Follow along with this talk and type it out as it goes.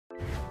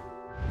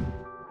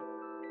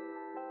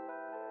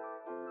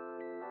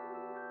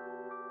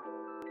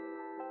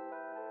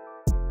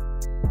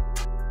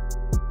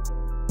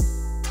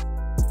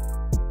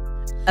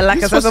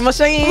Like I said, I'm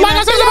machine. Like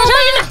I said,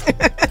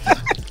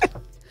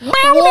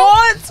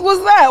 What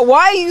was that?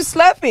 Why are you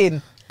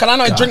slapping? Can I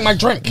not drink my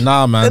drink?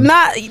 Nah, man.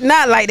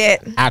 Not like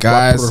that.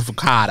 Guys.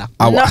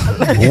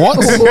 What?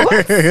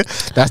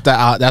 That's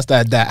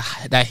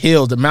that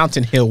hill, the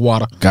mountain hill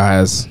water.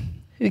 Guys,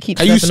 Who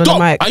keeps Are you slapping on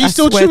the mic? Are you I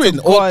still swear to chewing?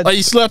 Or God. are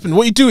you slurping?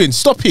 What are you doing?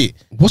 Stop it.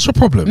 what's your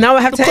problem? Now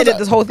I have to edit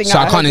this whole thing So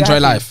out. I can't enjoy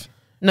life.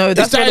 No,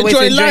 that's It's not to the way to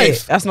enjoy enjoy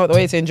life. it. That's not the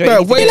way to enjoy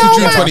Bro, it. wait till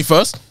June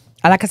 21st.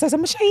 Like I said, I'm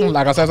a machine.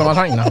 Like I said, I'm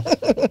saying now.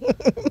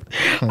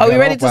 Are we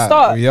ready to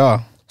start? We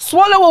are.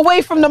 Swallow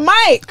away from the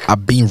mic.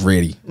 I've been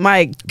ready.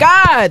 My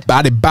God.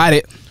 Bite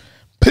it.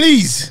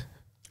 Please.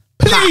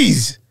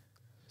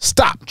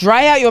 Stop.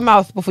 Dry out your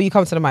mouth before you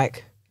come to the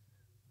mic.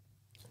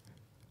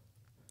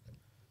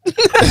 Like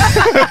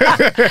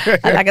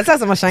I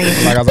said, I'm a shiny.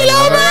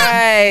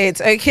 Right.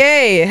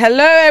 Okay.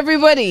 Hello,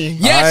 everybody.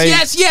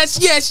 Yes. Pew.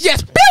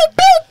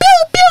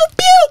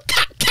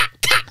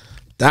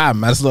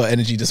 Damn, man, that's a lot of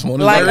energy this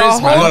morning. Like There a is,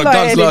 man. whole A lot of lot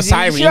guns, of a lot of energy.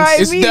 sirens. You know what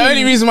I It's mean? the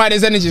only reason why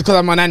there's energy is because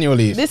I'm on annual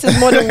leave. This is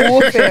modern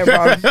warfare,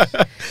 bro.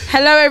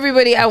 Hello,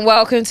 everybody, and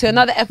welcome to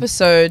another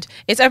episode.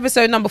 It's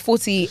episode number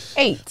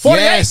 48.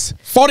 Yes,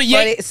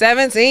 48.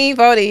 17,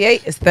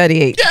 48. It's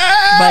 38.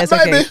 Yeah, But it's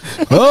okay.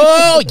 baby.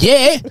 Oh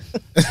yeah.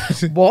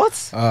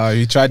 What?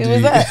 You tried Who to.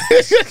 was that?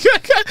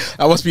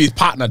 That must be his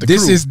partner. The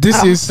This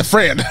crew. is the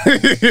friend.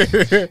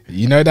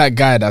 you know that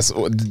guy that's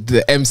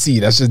the MC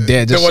that's just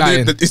there just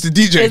shouting. It's the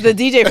DJ. It's the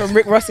DJ from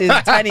Rick Ross's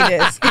Tiny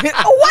Desk.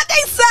 What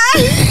they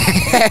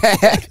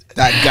say?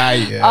 That guy.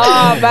 Yeah.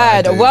 Oh,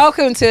 man. dude.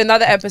 Welcome to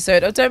another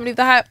episode of Don't Believe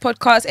the Hype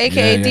podcast,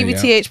 aka Yeah,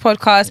 DBTH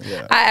Podcast.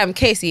 Yeah. I am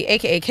Kesi,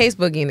 aka Case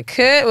Boogie in the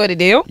cut. What the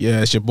deal?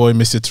 Yeah, it's your boy,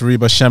 Mr.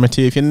 Tariba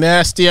Shamity. If you're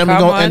nasty, I'm Come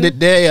gonna on. end it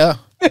there. Yeah.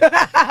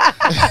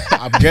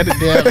 I'm getting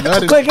there. I'm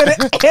not Quick at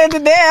the end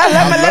of there.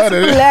 Let me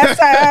last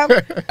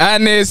time.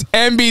 And it's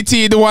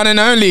MBT, the one and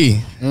only.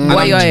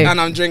 What you ain't?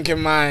 And I'm drinking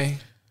my.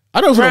 I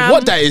don't even know Ram.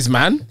 what that is,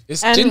 man.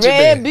 It's And ginger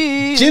Red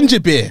beer. Bull. Ginger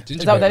beer. Is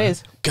that what that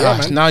is?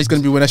 Gosh, now he's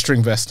gonna be wearing a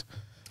string vest.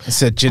 I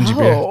said ginger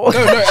beer. Oh.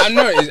 No, I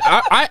know.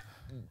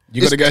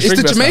 You gotta get a It's string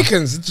the vest. now.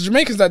 Jamaicans. It's the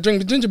Jamaicans that drink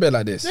the ginger beer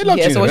like this. They love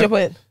Yeah, ginger so what's beer.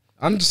 your point?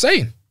 I'm just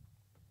saying.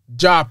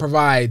 Jar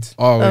provides.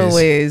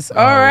 Always. All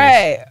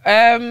right.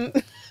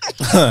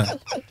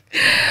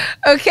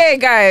 Okay,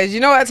 guys. You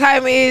know what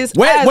time it is?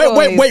 As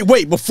always.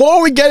 Wait.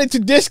 Before we get into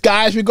this,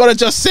 guys, we gotta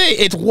just say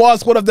it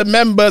was one of the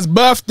members'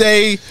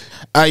 birthday.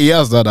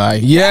 Yes, that I.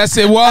 Yes,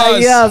 it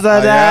was. Yes,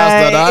 that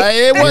I.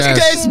 It was Yes.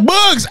 Case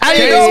Bugs. And Case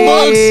you know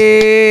what?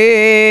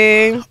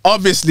 Hey.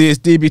 Obviously, it's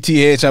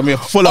DBTH, and we're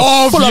full of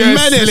Obviously.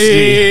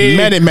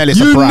 many You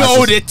surprises.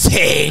 know the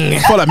thing.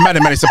 Full of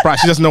many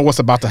surprises. She doesn't know what's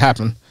about to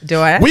happen. Do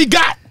I? We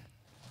got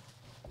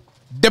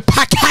The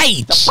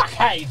package.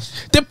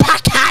 The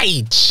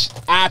package.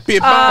 happy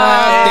birthday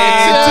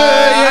to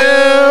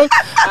you.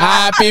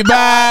 Happy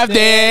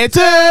birthday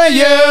to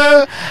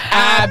you.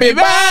 Happy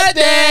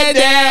birthday,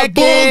 dear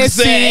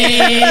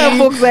Kesi.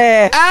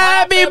 Booksy.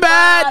 Happy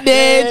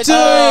birthday to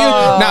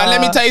you. Now,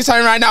 let me tell you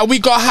something right now. We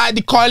got her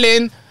the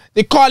calling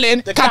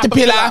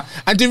caterpillar.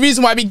 And the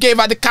reason why we gave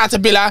her the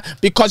caterpillar,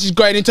 because she's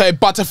going into a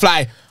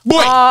butterfly.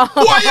 Boy,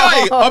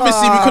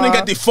 obviously we couldn't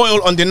get the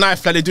foil on the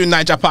knife like they do in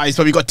Niger pies,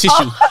 but we got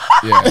tissue.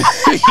 Yeah.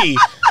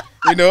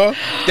 You know,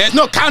 there's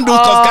no candles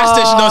because gas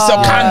stations don't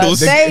sell candles.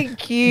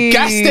 Thank you.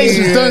 Gas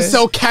stations don't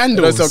sell They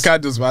candles. don't sell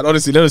candles, man.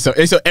 Honestly, they don't sell.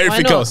 They sell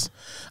everything not? else.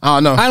 I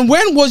don't know. And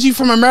when was you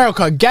from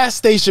America? Gas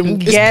station.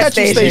 It's Gas petrol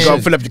station. You station.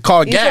 gotta fill up your car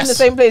with He's from the gas.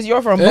 same place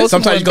you're from. Baltimore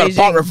Sometimes you and gotta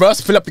park Beijing.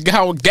 reverse, fill up the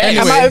car with gas.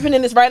 Am I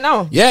opening this right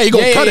now? Yeah, you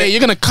gonna cut it.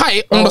 You're gonna cut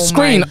it on the Oh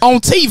screen my. on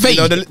TV. You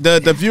know,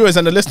 the viewers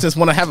and the listeners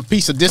want to have a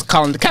piece of this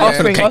car on the cake.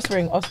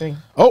 Offspring.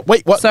 Oh,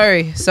 wait, what?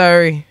 Sorry.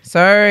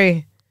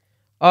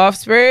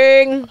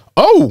 Offspring.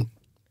 Oh,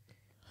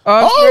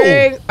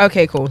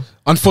 Okay, cool.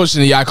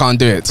 Unfortunately, I can't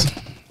do it.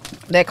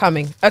 They're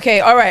coming. Okay,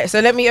 all right. So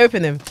let me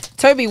open them.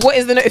 Toby, what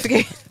is the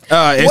notification?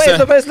 it's What is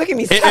the person looking at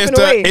me? Snapping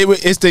away.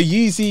 it's the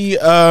Yeezy.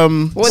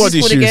 What's What are this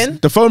these called shoes? again?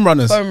 The foam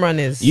runners. Foam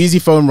runners.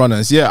 Yeezy foam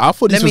runners. Yeah, I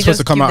thought Let this me was supposed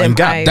to just come give out in them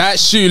Gap. eyes. That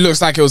shoe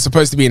looks like it was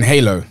supposed to be in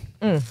Halo.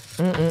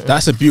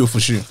 That's a beautiful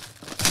shoe.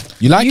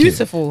 You like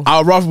Beautiful.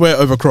 I'd rather wear it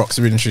over Crocs,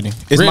 really and truly.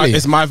 Really?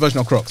 It's my version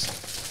of Crocs.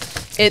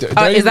 Is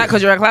that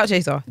because you're a clout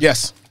chaser?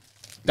 Yes,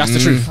 that's the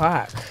truth.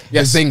 Fuck.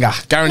 Yes,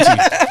 Zinga, guaranteed.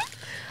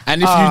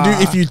 And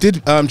if you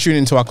did tune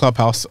into our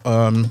clubhouse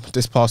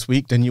this past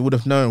week, then you would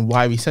have known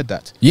why we said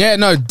that. it? Yeah,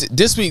 no.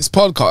 This week's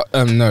podcast.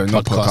 No,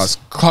 not podcast.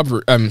 Club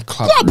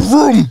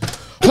room.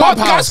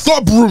 Clubhouse.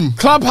 Club room.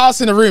 Clubhouse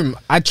in a room.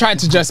 I tried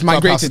to just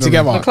migrate Clubhouse it in a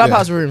together. room. The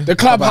clubhouse room. The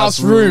clubhouse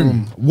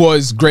room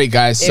was great,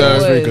 guys. It So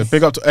was. Very good.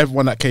 Big up to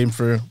everyone that came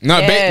through. no,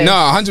 Yes. no,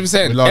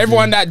 100%. love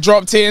Everyone that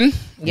dropped in,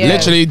 Yeah.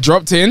 literally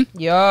dropped in.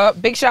 Yeah.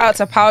 Big shout out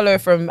to Paolo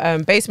from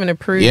Basement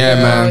Approved. Yeah,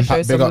 man. Show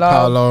Big some up love.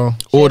 Paolo.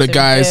 All Share the some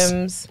guys.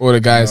 gems. All the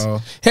guys.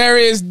 Yo. Here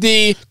is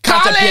the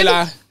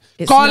caterpillar.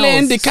 It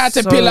Colin, the smells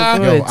caterpillar.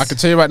 so Yo, good. I can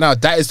tell you right now,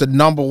 that is the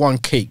 #1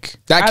 cake.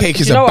 That cake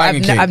Do is you a know what?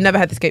 banging cake. I've never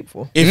had this cake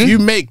before. If you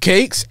make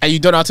cakes and you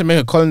don't know how to make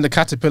a Colin the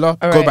Caterpillar,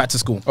 All go right. back to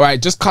school. All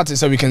right, just cut it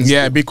so we can.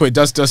 Yeah, be quick.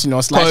 Just slice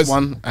 'Cause-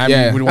 one. And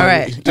yeah. we All want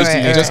right, just all right,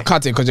 eat all it. Just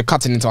cut it because you're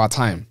cutting into our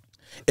time.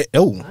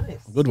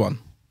 Good one.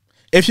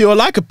 If you would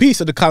like a piece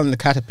of the calendar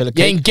caterpillar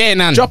You cake, ain't getting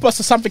none. drop us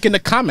something in the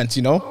comments,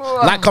 you know.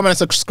 Like, comment, and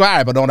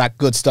subscribe, and all that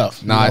good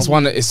stuff. Nah, it's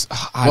one that is.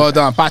 Well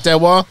done,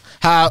 Patewa.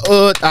 How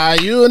old are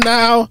you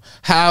now?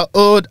 How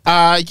old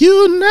are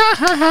you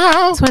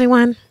now?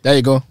 21. There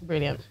you go.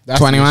 Brilliant. That's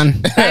 21.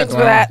 Thanks for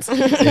that.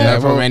 Yeah,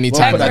 from any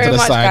we'll time. put Thank that you to very the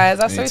much, side. guys.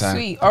 That's so Anytime.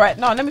 sweet. All right,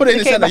 no, let me Put it the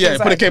inside. cake back Yeah,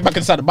 inside. put the cake back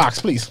inside the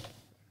box, please.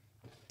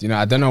 You know,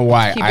 I don't know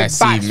why Keep I it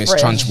see back Miss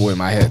fresh. Trunchbull in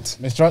my head.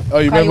 Miss Trump. Oh,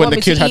 you How remember you when want the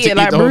me kid had to eat eat it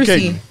like the whole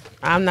Brucey? cake?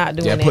 I'm not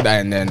doing Yeah, it. put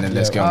that in there and then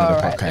let's get on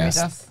with the Alright, let me podcast.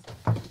 just-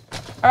 All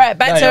right,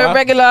 back There you to are.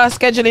 regular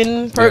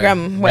scheduling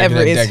program, whatever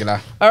regular, it is.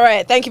 regular. All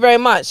right, thank you very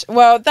much.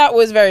 Well, that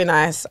was very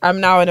nice.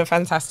 I'm now in a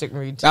fantastic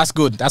mood. That's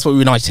good. That's what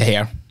we like to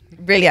hear.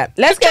 Brilliant.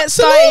 Let's get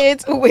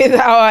started with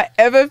our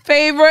ever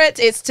favorite.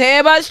 It's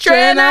Tables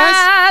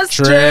Trainers.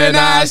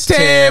 Trainers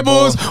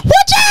Tables.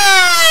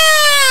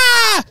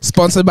 Watcha!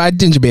 Sponsored by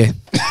Ginger Beer.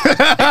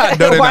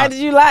 Why did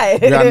you lie?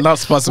 We are not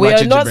sponsored We by are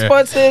Ginger not Beer.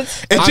 sponsored.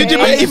 Is Ginger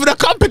Okay? Beer even a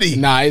company?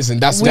 Nah, it isn't.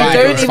 That's We why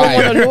don't it was even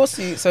fired. want a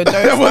lawsuit, so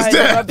don't Was sign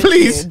there? the rubbish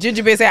Please. here.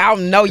 Ginger Beer say, I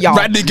don't know y'all.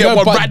 Randy get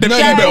one but random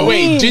Yeah, email.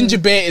 wait, ginger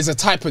beer is a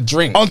type of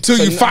drink. Until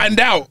So you no- find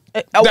out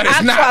Oh, that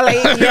it's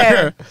actually, not.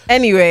 yeah.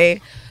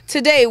 Anyway,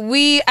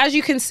 today as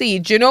you can see,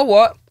 do you know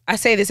what? I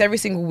say this every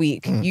single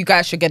week. You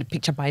guys should get a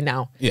picture by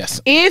now.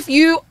 Yes. If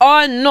you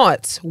are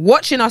not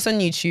watching us on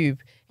YouTube,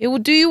 it will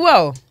do you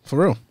well For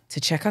real. to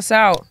check us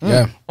out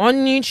Yeah.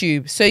 on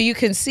YouTube so you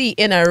can see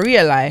in a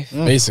real life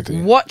Basically.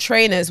 what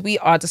trainers we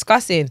are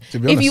discussing. To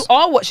be If you honest.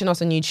 are watching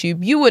us on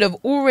YouTube, you would have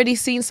already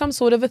seen some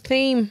sort of a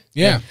theme.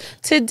 Yeah.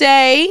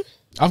 Today,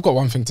 I've got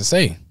one thing to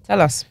say.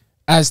 tell us.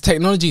 As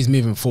technology is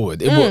moving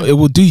forward, it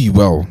will do you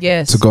well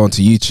Yes. to go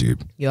onto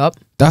YouTube. Yup.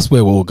 That's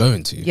where we're all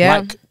going to. Yeah.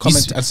 Like,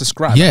 comment, and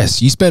subscribe.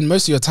 Yes, you spend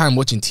most of your time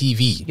watching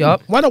TV.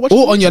 Yup. Why not watch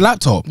Or on your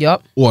laptop.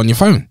 Yup. Or on your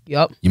phone.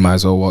 Yup. You might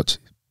as well watch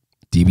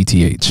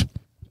DBTH.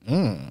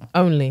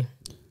 Only.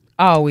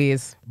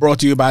 Always. Brought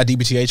to you by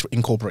DBTH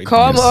Incorporated.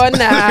 Come on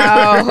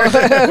now.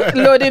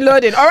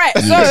 Loading. All right.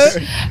 So,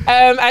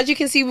 as you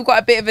can see, we've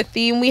got a bit of a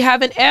theme. We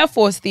have an Air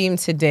Force theme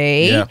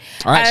today. Yeah.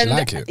 I actually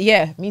like it.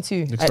 Yeah, me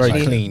too. Looks very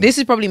actually. clean. This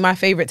is probably my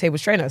favorite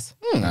tables trainers.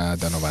 Nah, I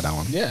don't know about that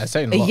one. Yeah,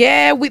 saying a lot.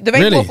 Yeah, with the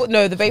Really?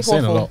 the Vape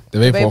saying a 44. lot. The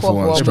Vape 44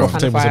 one one's was strong. kind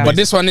of Tables are fire. But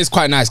this one is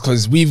quite nice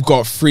because we've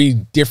got 3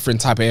 different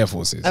type of Air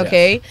Forces.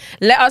 Okay,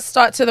 let us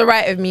start to the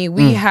right of me.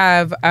 We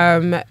have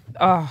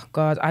oh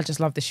god, I just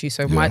love this shoe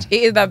so much.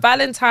 It is the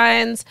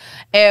Valentine's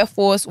Air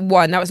Force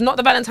One. Now it's not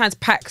the Valentine's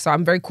pack, so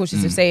I'm very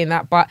cautious of saying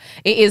that, but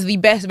it is the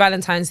best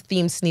Valentine's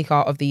themed sneaker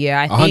of the year.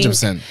 I think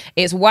 100%.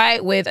 It's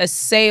white with a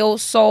sail,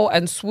 sole,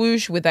 and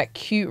swoosh with that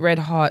cute red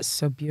heart.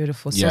 So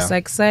beautiful, so Yeah.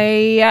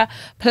 sexy,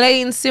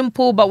 plain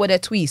simple, but with a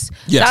twist.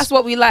 Yes. That's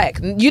what we like.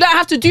 You don't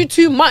have to do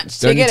too much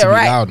to Don't get need it to be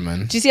right. loud,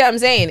 man. Do you see what I'm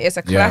saying? It's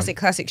a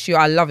classic shoe.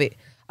 I love it.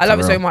 I love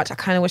it so real. much. I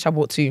kind of wish I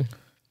bought 2.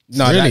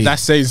 No, Really?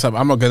 that's saying something.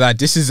 I'm not gonna lie.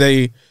 This is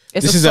a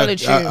It's this a is solid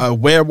shoe. a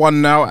wear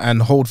one now and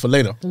hold for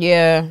later.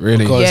 Yeah.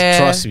 Really? Because Yeah.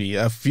 trust me,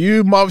 a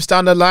few months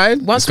down the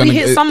line, Once It's gonna, we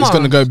hit summer, it's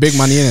gonna go big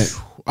money in it.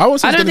 I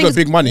won't say I it's don't gonna go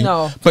think big money,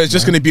 no. but it's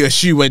just gonna be a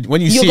shoe when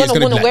you You're see it, it's gonna gonna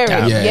be wanna like, wear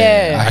it. damn,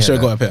 Yeah. I should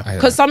have got a pair.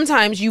 because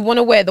sometimes you want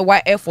to wear the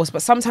white Air Force,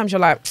 but sometimes you're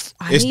like,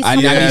 I need I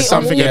something, need a bit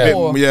something a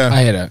more. bit, yeah.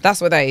 I hear that.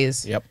 That's what that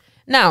is. Yep.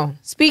 Now,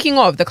 speaking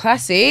of the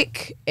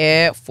classic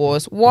Air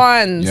Force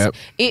Ones, Yep.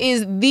 it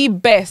is the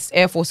best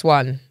Air Force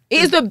One.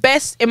 It is the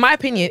best, in my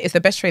opinion, it's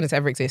the best trainer to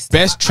ever exist.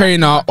 Best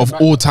trainer of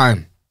all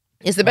time.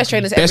 It's the best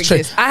trainer to ever Best tra-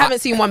 exist. I haven't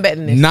seen one better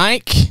than this.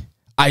 Nike,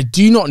 I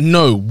do not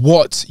know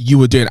what you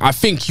were doing. I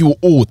think you were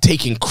all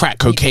taking crack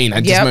cocaine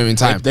at this Yep. moment in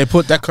time. They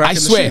put that crack I in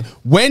the swear, shoe.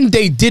 when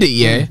they did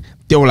it,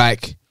 they were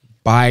like,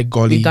 by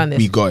golly, We've done this.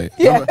 we got it.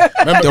 Remember,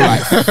 They were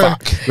like,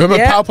 fuck. remember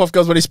Yeah. Powerpuff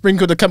Girls when they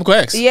sprinkled the chemical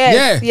X?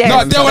 Yes, Yeah. yes, No,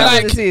 they were that's what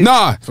like, this is.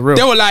 nah. For real.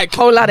 They were like,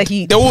 Whole lot of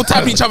heat. they all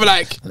tapping each other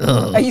like,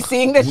 Are you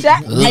seeing this,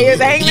 Jack? Are you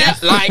saying yeah,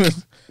 that? like,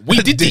 we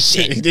did this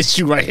shit. This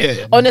shoe right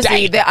here.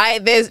 Honestly,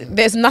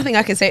 there's nothing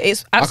I can say.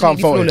 It's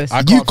absolutely fault it. flawless. I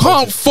You can't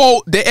can't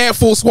fault the Air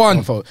Force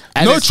One. fault it.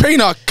 And No it's-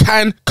 trainer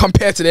can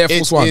compare to the Air It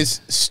Force One.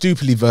 is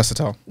stupidly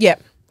versatile. Yeah.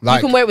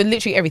 Like- You can wear it with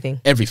literally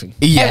everything. Everything.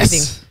 Yes.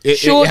 Everything. It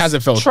Shorts,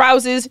 hasn't failed.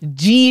 trousers,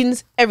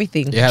 jeans,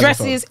 everything. It hasn't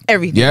Dresses,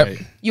 everything. Yep.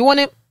 You want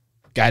it?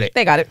 Got it.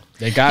 They got it.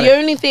 They got the it.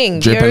 only thing,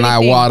 Dripping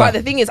like water. but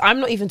the thing is, I'm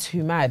not even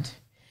too mad,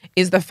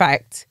 is the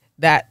fact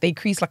that they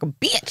crease like a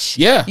bitch.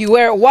 Yeah. You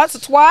wear it once or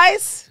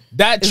twice.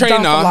 That It's done for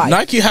trainer, life.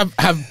 Nike have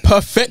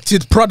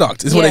perfected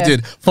product is what Yeah. they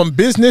did from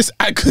business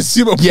and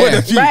consumer Yeah. point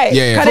of view. Right.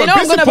 Yeah, yeah. Because they From know I'm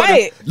business going to buy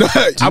it. point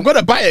of- No, I'm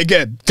gonna buy it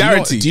again.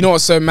 Guarantee. Do you know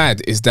what's so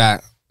mad is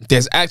that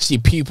there's actually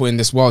people in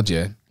this world,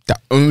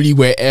 that only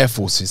wear Air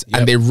Forces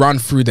and they run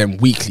through them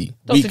weekly.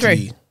 Dr. Dre.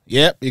 Weekly.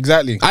 Yep,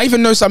 exactly. I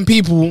even know some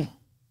people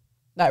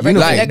Like,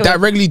 that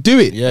regularly do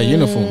it. Yeah,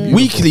 uniform.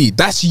 Weekly.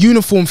 That's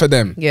uniform for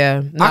them.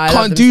 Yeah. No, I love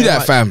can't them do so that,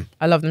 much. fam.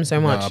 I love them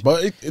so much. Nah,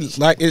 but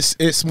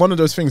it's one of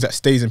those things that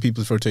stays in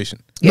people's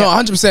rotation. No,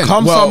 100%.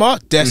 Come Well, summer,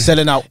 they're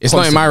selling out. it's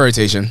not in my constantly.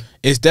 rotation.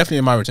 It's definitely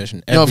in my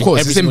rotation. No, of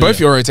course, it's in both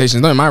your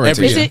rotations, not in my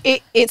rotation.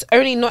 It's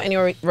only not in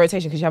your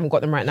rotation because you haven't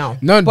got them right now.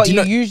 No, but do you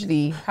you know-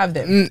 usually have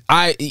them.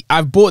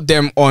 I've bought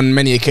them on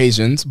many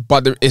occasions,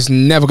 but it's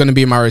never going to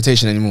be in my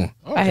rotation anymore.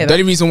 I hear The that.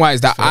 only reason why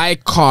is that I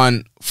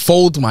can't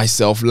fold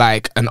myself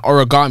like an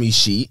origami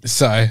sheet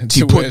So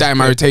to put that in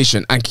my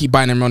rotation and keep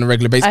buying them on a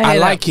regular basis. I hear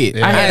like that. it.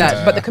 I hear And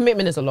that, but the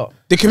commitment is a lot.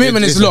 the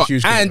commitment It's is a a lot,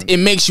 huge and commitment. it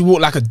makes you walk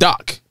like a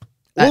duck.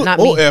 Not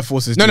all me. Air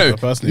Forces No, do, no,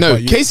 but personally, no.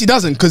 but you- Casey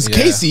doesn't, because Yeah.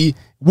 Casey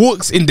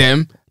walks in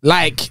them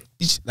like,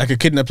 like a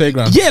kid in the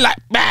playground. yeah, like,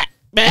 bah,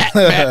 bah,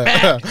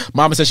 bah, bah.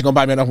 Mama said she gonna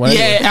buy me another one.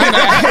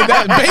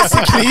 Yeah,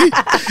 anyway.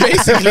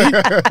 basically.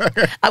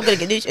 I'm gonna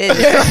get this shit.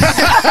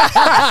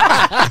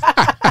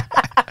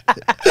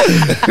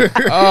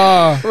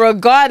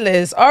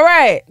 Regardless. All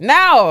right,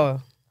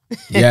 now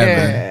Yeah,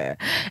 man.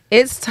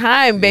 it's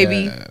time,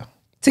 baby, Yeah.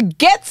 to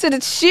get to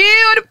the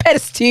shield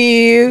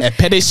pedestal. A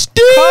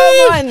pedestal.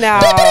 Come on now.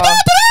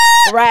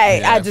 Right,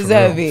 Yeah, I for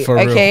deserve real, it. for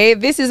real. Okay,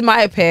 this is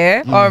my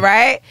pair. All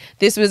right,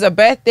 this was a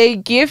birthday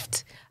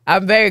gift.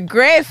 I'm very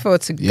grateful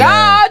to Yeah.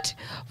 God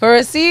for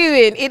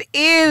receiving. It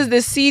is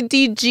the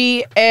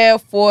CDG Air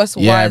Force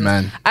Yeah, One.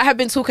 man. I have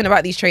been talking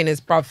about these trainers,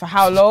 bro, for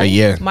how long? A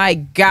year. My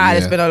God,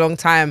 it's Yeah. been a long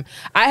time.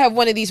 I have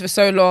one of these for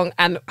so long,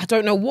 and I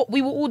don't know what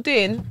we were all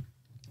doing.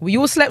 We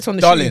all slept on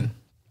the shoe.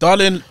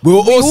 Darling, We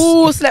were We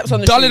all slept on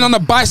the darling shoe. on a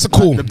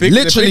bicycle, the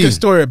literally, biggest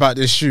story about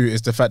this shoe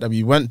is the fact that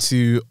we went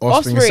to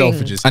Offspring Offspring.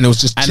 Selfridges and it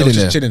was just and it chilling was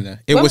just there. chilling there.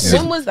 It When- was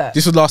when was that?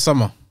 This was last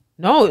summer.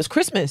 No, it was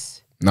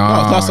Christmas. No,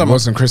 last it summer.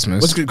 wasn't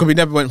Christmas. Because we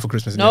never went for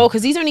Christmas. No,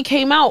 because these only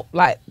came out,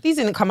 like, these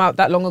didn't come out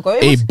that long ago.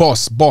 It Hey,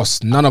 was- boss,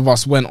 none of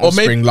us went Or maybe-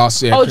 Offspring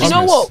last year. Oh, do you know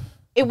Christmas. what?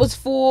 It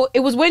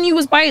was when you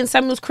was buying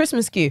Samuel's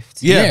Christmas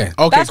gift. Yeah. Yeah.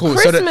 Okay, That's cool.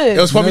 Christmas. So it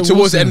was probably No, it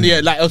towards the end of the wasn't.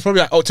 year. Like it was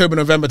probably like October,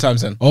 November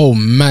times then. Oh,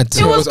 mad.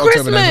 It was October,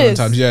 November Christmas.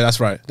 times. Yeah, that's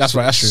right. That's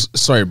right. That's true.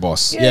 Sorry,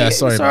 boss. Yeah, Yeah,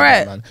 sorry it's about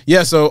alright. that, man.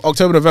 Yeah, so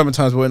October, November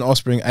times we were in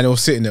Offspring and it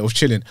was sitting there, it was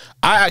chilling.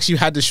 I actually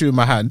had the shoe in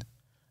my hand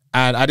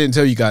and I didn't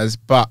tell you guys,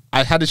 but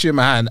I had the shoe in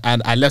my hand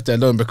and I left it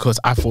alone because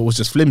I thought it was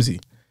just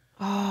flimsy.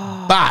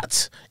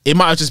 But it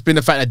might have just been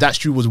the fact that that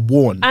shoe was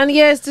worn. And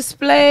yeah, it's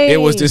display. It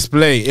was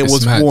display. It It's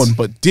was mad. worn.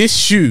 But this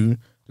shoe,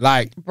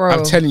 like, Bro.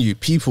 I'm telling you,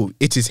 people,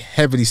 it is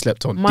heavily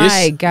slept on.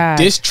 My God.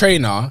 This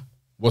trainer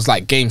was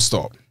like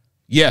GameStop.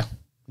 Yeah.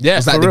 Yeah,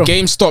 It's for like real. the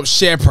GameStop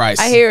share price.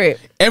 I hear it.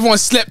 Everyone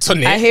slept on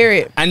it. I hear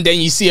it. And then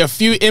you see a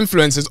few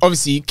influencers.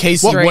 Obviously,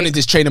 Casey Drake. wanted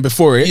this trainer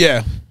before it.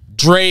 Yeah.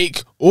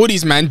 Drake, all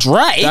these man,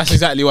 Drake. That's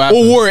exactly what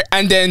all happened. wore it,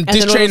 and then this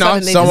then all of a trainer,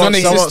 sudden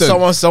they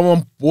non-existent.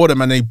 Someone wore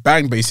them and they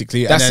banged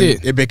basically. That's and then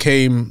it. it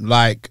became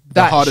like the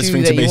That hardest shoe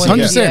thing that to you basically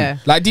wanted. get. 100%. Yeah.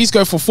 Like these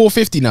go for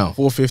 $450 now.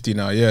 450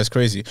 now. Yeah, it's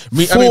crazy.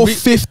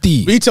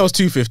 $450. Retail's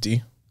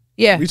 250.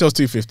 Yeah. Retail's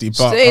 250. But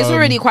So it's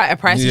already quite a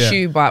pricey yeah.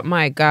 shoe, but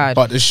my God.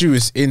 But the shoe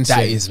is insane.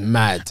 That is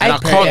mad. I And I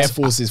can't- can't Air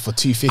Forces for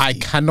 $250. I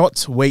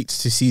cannot wait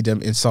to see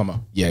them in summer.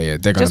 Yeah,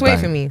 they're gonna Just wait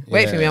bang. for me.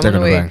 Wait for me. I'm They're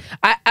on the gonna way. bang.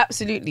 I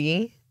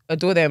absolutely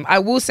adore them. I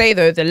will say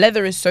though, the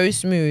leather is so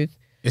smooth.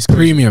 It's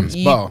Premium.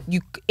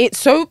 It's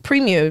so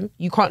premium.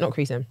 You can't not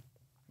crease them.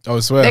 I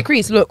swear. They're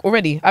creased. Look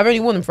already. I've only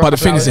worn them for. But the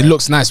thing is, it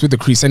looks nice with the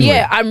crease anyway.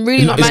 Yeah, I'm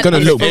really not. It's mad. gonna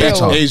look for real.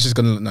 better. Age is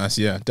gonna look nice.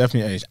 Yeah,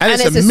 definitely age. And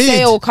it's a mid.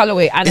 sale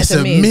colorway, and it's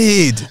a mid.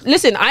 mid.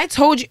 Listen, I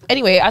told you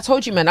anyway. I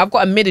told you, man. I've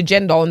got a mid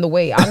agenda on the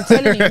way. I'm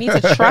telling you, you need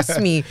to trust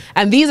me.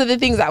 And these are the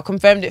things that have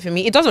confirmed it for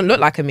me. It doesn't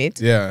look like a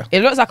mid. Yeah.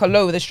 It looks like a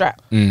low with a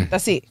strap.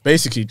 That's it.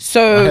 Basically.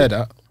 So- I heard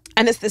that.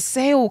 And it's the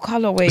sale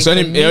colorway. It for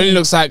only me.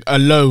 looks like a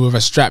low with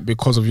a strap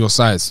because of your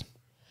size.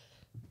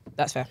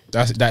 That's fair.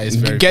 That is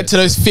very Get to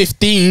those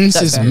 15s,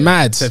 That's it's fair.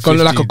 mad. It's gonna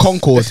look like a 15s.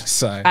 Concorde.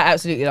 So, I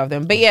absolutely love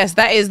them. But yes,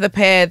 that is the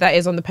pair that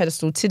is on the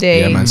pedestal today.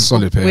 Yeah, man,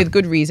 solid pair. With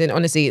good reason.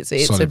 Honestly, it's a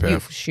Solid pair.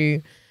 beautiful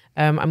shoe.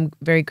 I'm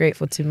very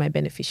grateful to my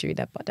beneficiary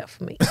that bought that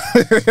for me.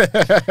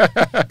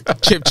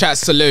 Chip chat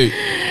salute.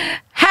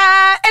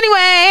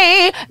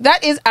 Anyway, that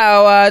is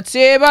our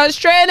tables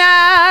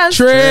trainers.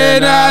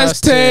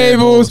 Trainers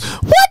tables.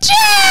 Watch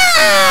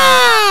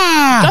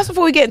out! Just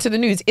before we get into the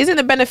news, isn't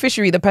the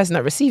beneficiary the person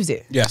that receives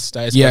it? yes,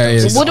 that is. Yeah, better.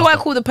 yeah, So what do I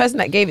call the person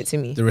that gave it to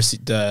me? The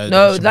receipt.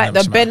 No, like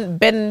the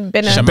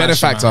Shema.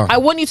 Benefactor. I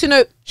want you to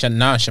know.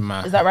 Shana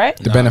Shema. Is that right?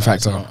 The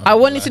benefactor. I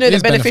want you to know It the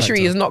is beneficiary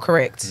benefactor. is not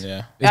correct.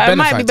 Yeah. It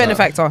might be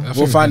benefactor.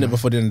 We'll find it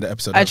before the end of the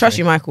episode. I trust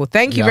you, Michael.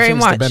 Thank you Yeah, I very think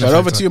it's the much. benefactor. Shout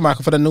over to you,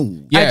 Michael, for the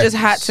news. I just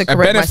had to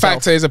correct A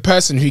benefactor myself. is a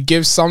person who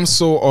gives some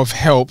sort of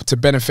help to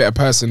benefit a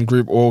person,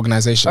 group, or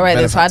organization. All right,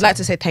 then, so Benefactor. I'd like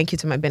to say thank you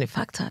to my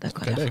benefactor that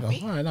got Okay, there that you for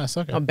go. me. All right, nice.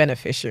 Okay. Not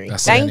beneficiary.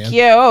 That's Thank it,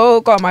 you.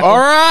 Go on, Michael. All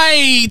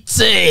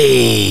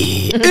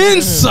righty.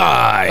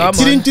 Inside. Come on.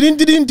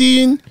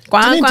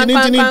 Quang, quang,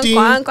 quang,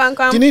 quang, quang, quang,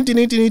 quang.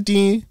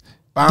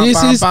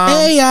 This is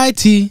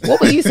AIT.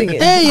 What were you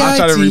singing? I'm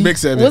trying to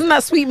remix it a bit. Wasn't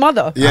that Sweet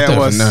Mother? Yeah, I it don't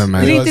was. even know,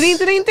 man. It Ding, was. ding,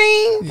 ding,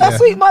 ding. Yeah. That's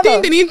Sweet Mother.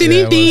 Ding, ding, ding,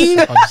 ding, ding.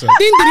 Yeah, it was. Ding,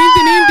 ding,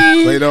 ding, ding, But ding.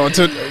 you know,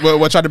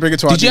 we're trying to bring it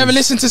to our Did you ever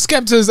news. listen to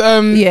Skepta's?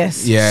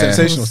 Yes. Yeah.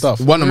 Sensational stuff.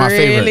 One of my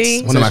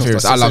Really? favorites. One of my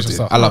favorites. I loved it.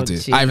 Sensational I loved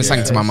stuff. it. I even sang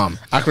it to my mum.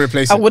 I can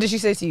replace And it. what did she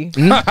say to you?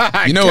 You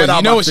know what?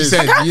 You know what she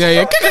said. Yeah,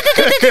 yeah.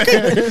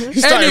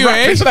 Started Anyway.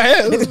 rapping to the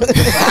hell.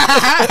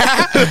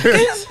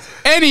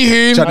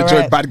 Anywho, Trying to join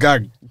Alright. bad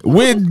gang.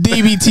 with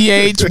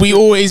DBTH, we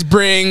always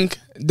bring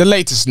the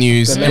latest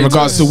news in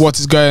regards to what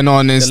is going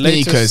on in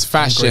sneakers,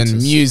 fashion,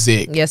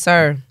 music. Yes,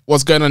 sir.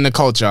 What's going on in the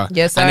culture.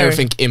 Yes, sir. And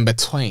everything in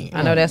between.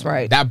 I know that's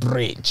right. That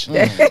bridge.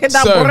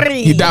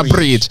 That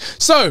bridge.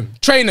 So,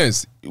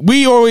 trainers.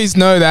 We always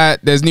know that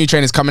there's new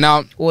trainers coming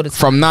out all the time.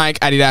 From Nike,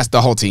 Adidas,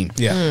 the whole team.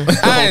 Yeah.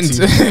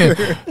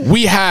 And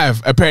we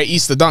have a pair of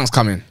Easter Dunks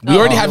coming. We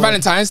already had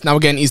Valentine's, now we're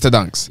getting Easter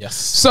Dunks. Yes.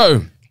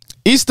 So,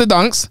 Easter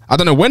Dunks, I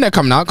don't know when they're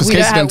coming out because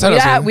Kesi's going to tell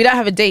us. We don't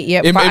have a date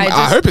yet. But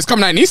I hope it's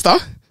coming out in Easter.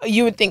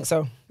 You would think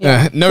so.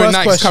 Yeah. No, First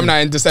Nike's question, coming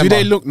out in December. Do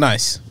they look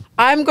nice?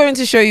 I'm going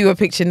to show you a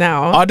picture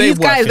now. Are they These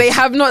guys, worth it? they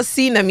have not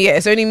seen them yet.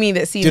 It's only me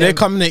that's seen Do them. they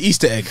come in an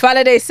Easter egg?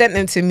 Faladay sent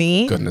them to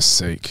me. Goodness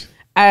sake.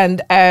 And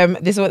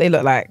this is what they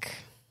look like.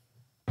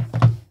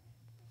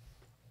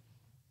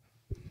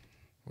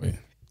 Wait.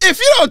 If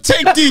you don't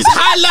take these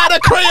highlighter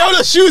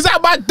Crayola shoes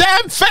out my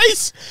damn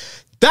face,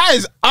 that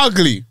is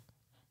ugly.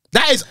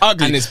 That is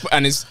ugly.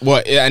 And it's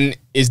what? And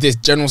is this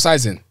general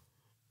sizing?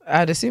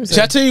 I'd assume so.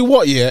 Should I tell you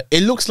what, yeah?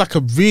 It looks like a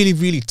really,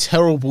 really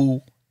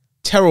terrible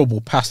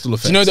pastel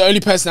effect. Do you know the only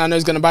person I know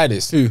is going to buy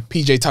this? Who?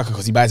 PJ Tucker,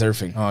 because he buys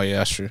everything. Oh, yeah,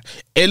 that's true.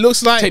 It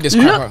looks like... Take this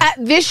crap Look out.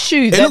 at this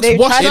shoe It that looks they've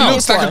washed tried out. to It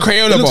looks like a make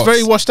Crayola It looks box.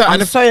 very washed out. I'm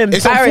and so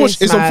it's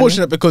embarrassed, It's man.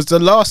 unfortunate because the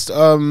last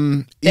Air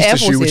Easter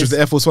shoe, which Forces. was the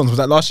Air Force Ones, was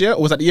that last year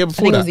or was that the year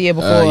before I think that? it was the year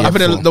before. Yeah. I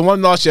think the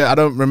one last year, I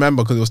don't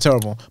remember because it was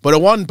terrible. But the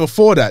one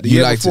before that, the You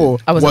year liked before,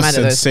 it. I wasn't was mad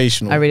at those.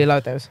 sensational. I really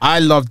love those. I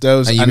loved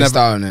those. And you I missed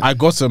out on it. I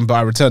got them, but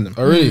I returned them.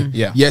 Oh, really?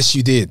 Yeah. Yes,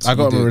 you did. I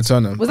got them and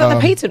returned them. Was that the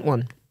patent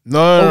one?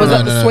 No, Or was no,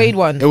 that no. the suede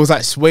one? It was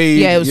like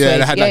suede. Yeah, it was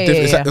suede. It had Yeah, like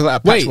different. yeah, It was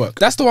like a Wait, patchwork.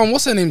 that's the one.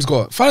 What's her name's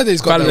got? Faladay's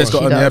got Faladay's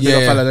got that them. She Yeah, does.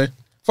 big up Yeah. Faladay.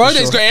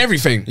 Faladay's sure. got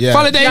everything. Yeah.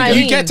 Faladay, You know what I you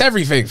mean? get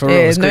everything. For real,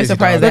 Yeah, it's no crazy,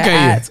 surprise dog. there Look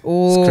at at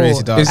all. It's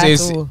crazy, dog.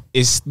 At all.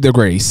 It's the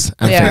grace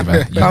and Yeah. flavor.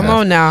 you Come have.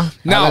 on now.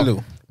 Now,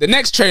 Hallelujah. the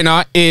next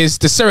trainer is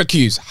the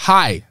Syracuse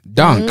High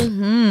Dunk.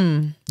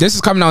 This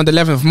is coming out on the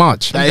 11th of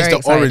March. That is very the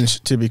excited.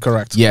 orange, to be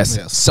correct. Yes,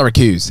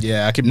 Syracuse.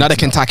 Yeah, I keep Not a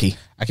messing up. Kentucky.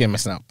 I keep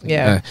messing up.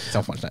 Yeah. It's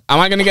unfortunate. Am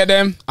I going to get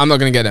them? I'm not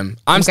going to get them.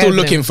 I'm still getting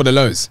looking them. for the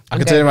lows. I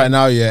can tell you right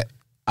now, yeah,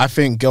 I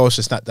think girls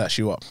should snap that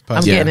shoe up. I'm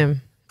personally. getting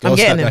him. I'm Girls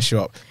getting snap him. that shoe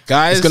up.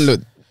 Guys, It's going to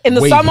look In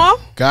the wavy. summer,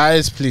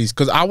 guys, please,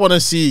 because I want to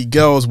see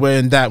girls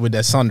wearing that with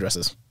their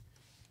sundresses.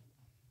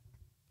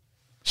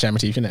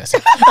 Shamity, you can ask.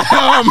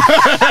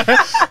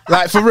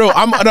 Like for real,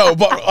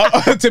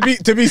 but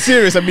to be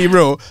serious and be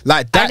real,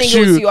 like that think it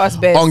would shoe suit us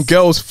best. on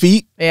girls'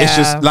 feet, it's Yeah.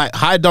 just like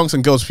high dunks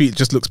on girls' feet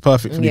just looks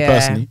perfect for me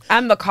personally.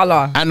 and the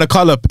color. And the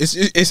color,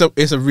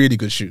 it's a really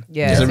good shoe.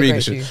 Yeah, it's a it's a really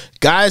great good shoe. shoe.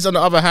 Guys, on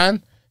the other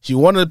hand, if you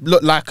want to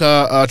look like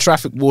a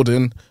traffic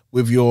warden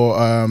with your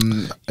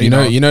You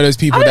know those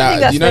people I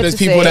don't think that that's fair to say.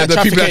 the people that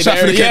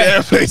traffic the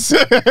airplanes.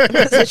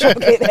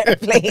 The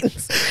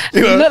airplanes.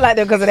 You look like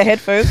them because of the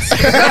headphones.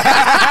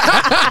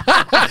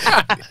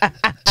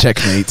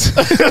 Checkmate.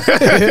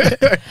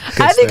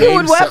 I think it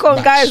would work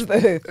on guys though.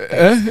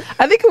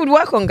 I think it would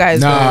work on guys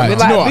Nah, though. With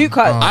do you know like what? boot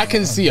cuts. I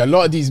can see a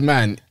lot of these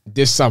men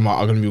this summer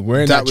are going to be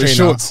wearing that That with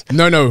trainer. shorts.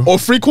 No. Or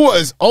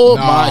 3/4. Oh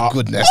Nah. my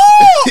goodness.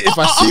 If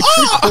I see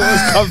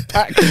 3/4 come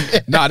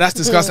back. Nah, that's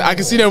disgusting. I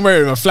can see them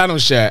wearing a flannel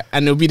shirt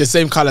and it'll be the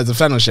same color as the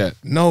flannel shirt.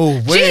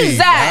 No way. Jesus.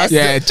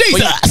 Yeah, But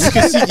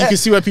Jesus. you can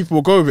see where people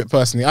will go with it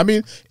personally. I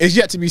mean, it's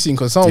yet to be seen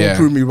because someone Yeah. will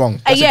prove me wrong.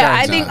 That's a Yeah,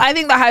 I guarantee.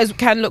 think the highs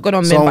can look good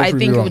on men, Someone but I prove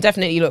think me it wrong. would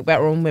definitely look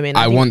better on women.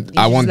 I think want you the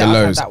just let us have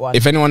lows. that one.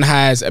 If anyone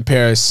has a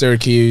pair of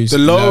Syracuse The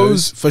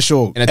lows for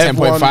sure. in a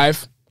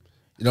 10.5,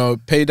 You know,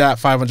 pay that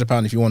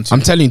 £500 if you want to.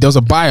 I'm telling you, there was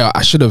a buyer.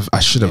 I should have.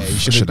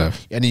 You should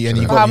have. And you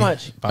For got how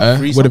much? About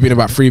three Would have been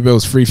about $3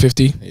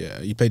 $3.50, Yeah,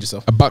 you paid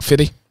yourself.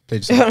 $1.50.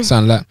 Paid yourself.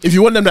 Sound like If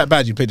you want them that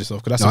bad, you paid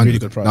yourself because that's a really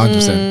good price.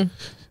 100%.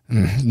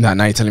 Nah,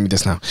 now you're telling me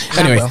this now.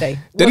 Anyway, Stay.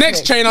 the What's next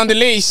next? train on the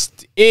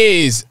list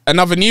is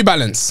another New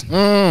Balance.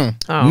 Oh.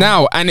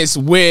 Now, and it's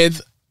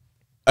with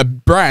a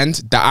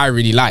brand that I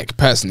really like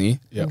personally.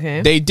 Yeah.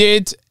 Okay. They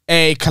did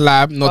a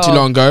collab not too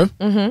long ago.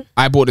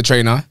 I bought the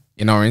trainer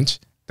in orange,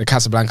 the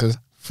Casablanca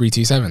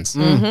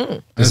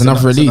 327s. There's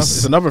another release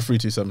It's another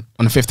 327.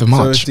 on the 5th of So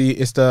March.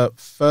 it's the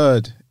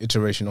third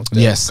iteration of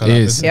the Yes, it collab,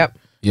 is. isn't Yep.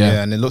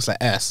 Yeah. and it looks like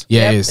ass.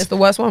 Yeah, Yep, it is. It's the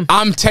worst one.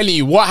 I'm telling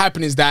you, what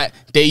happened is that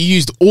they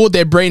used all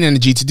their brain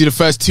energy to do the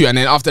first two, and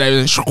then after that,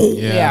 it was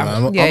Yeah. Man,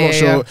 I'm Yeah, not yeah,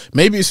 sure. yeah.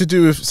 Maybe it's to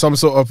do with some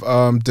sort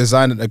of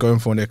design that they're going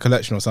for in their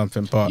collection or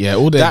something. But Yeah,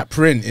 all the- that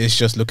print is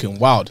just looking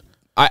wild.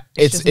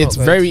 it's just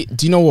not very.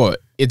 Do you know what?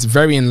 It's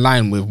very in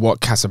line with what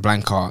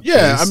Casablanca.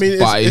 Yeah, is, I mean,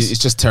 but it's- it's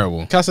just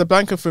terrible.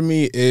 Casablanca for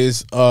me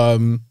is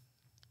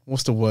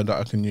what's the word that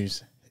I can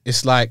use?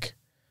 It's like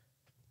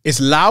it's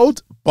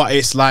loud, but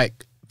it's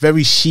like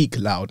very chic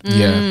loud.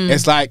 Yeah.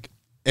 It's like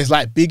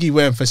Biggie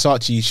wearing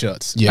Versace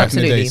shirts. Yeah. back in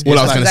the Absolutely. days. All I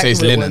It's was going to like say is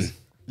exactly what it linen.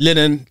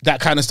 linen, that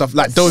kind of stuff,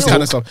 like those Silk.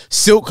 kind of stuff.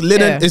 Silk,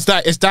 linen,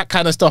 Yeah. it's that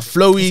kind of stuff.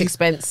 Flowy. It's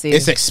expensive.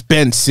 It's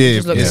expensive.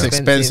 just looks It's expensive.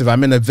 expensive.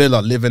 I'm in a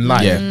villa living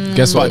life. Yeah.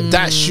 Guess what? But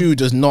that shoe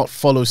does not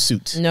follow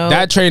suit. no.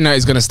 That trainer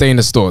is going to stay in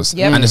the stores,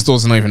 Yep. and the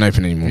stores are not even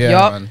open anymore. Yeah,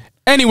 Yup. man.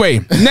 Anyway,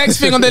 next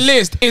thing on the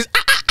list is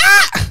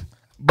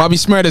Bobby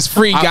Smurder's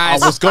free,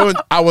 guys.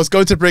 I was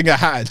going to bring a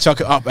hat and chuck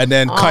it up and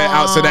then cut it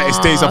out so that it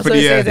stays up in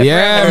the air.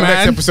 Yeah, and the man.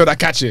 next episode I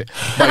catch it.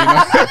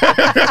 But,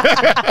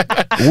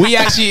 We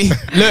actually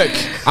look.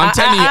 I'm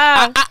telling you.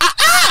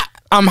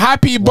 I'm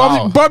happy.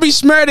 Bobby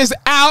Smurder's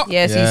out.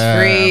 Yes, Yeah,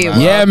 he's free.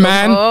 man. Yeah,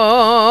 man.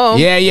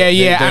 Yeah.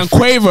 They And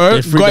freed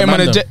Quavo the got him on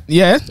man, a jet. though.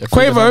 Yeah, freed the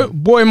Quavo man.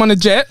 bought him on a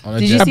jet.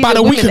 Did you see about the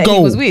a women week that ago.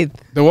 he was with?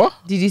 The what?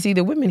 Did you see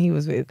the women he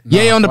was with?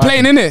 Yeah, on the what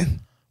plane, innit?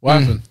 What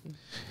happened?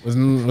 Was it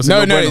No.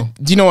 bueno?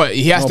 Do you know what?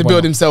 He has No to bueno.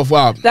 build himself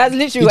up. That's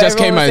literally He what just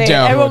came everyone out of was jail.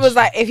 saying. Everyone was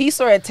like, if he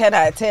saw a 10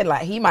 out of 10,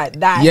 like he might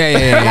die.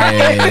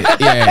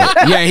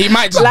 Yeah. He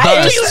might just Like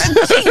burst. Jesus.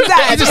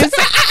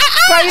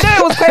 But you know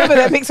it was Quavo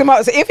that picks him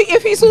up. So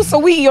if he saw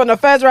Saweetie on the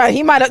first round,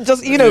 he might have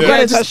just gone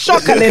into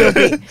shock a little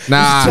bit.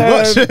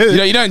 Nah, So,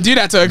 you don't do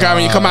that to a guy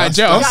when you come out of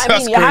jail. you know what I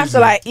mean? You have to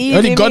like ease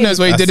Only him God in. knows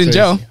what he That's did in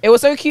jail. crazy. It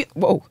was so cute.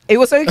 Whoa. It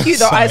was so cute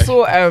that I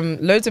Sorry. saw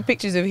loads of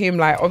pictures of him,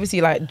 like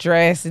obviously like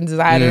dressed and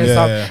designer and Yeah,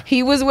 stuff. yeah.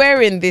 He was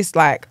wearing this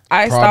like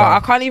I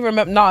can't even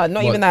remember. No,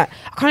 not even that.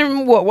 I can't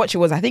remember what watch it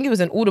was. I think it was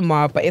an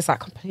Audemars, but it's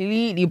like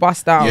completely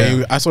bust out.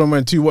 Yeah, I saw him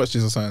wearing 2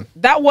 watches or something.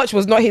 That watch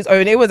was not his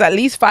own. It was at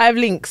least 5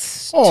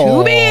 links. Oh.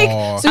 Too big.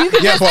 So you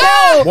could Yeah, just but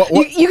tell.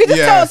 what- you could just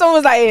yeah. tell someone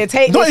was like, "Hey,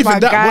 take Not this, even my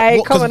that. guy.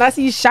 What- Come 'cause on, I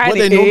see you shining." What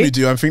they normally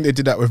do, I think they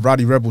did that with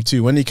Roddy Rebel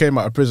too. When he came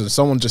out of prison,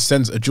 someone just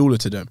sends a jeweler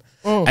to them,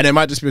 and it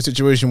might just be a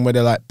situation where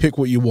they're like, pick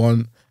what you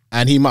want,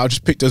 and he might have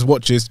just picked those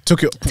watches,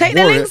 took it, Take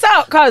the wore links it.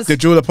 out, cuz. The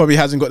jeweler probably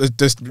hasn't got the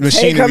Take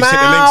machinery him to take the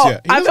out.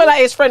 links yet. I feel like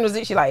his friend was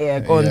literally like, "Yeah,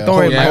 go on, Yeah, don't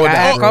worry, hold my it.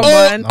 guy. Oh, Come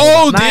oh, on,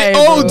 hold Nah, it,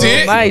 bro, hold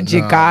it. my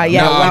jigger,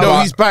 yeah." Nah, well, no,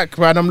 No, he's back,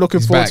 man. I'm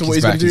looking forward back, to what he's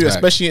he's going back, to do, he's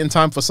back. especially in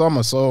time for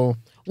summer. So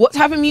what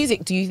type of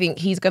music do you think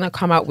he's gonna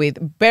come out with?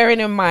 Bearing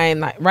in mind,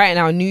 like right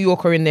now, New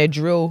York are in their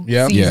drill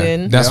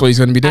season. That's what he's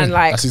going to be doing. And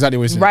like That's exactly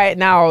what he's doing. right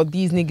now,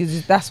 these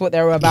niggas, that's what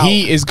they're about.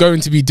 He is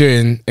going to be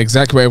doing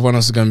exactly what everyone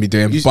else is going to be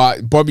doing,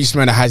 but Bobby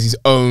Smurder has his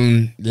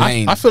own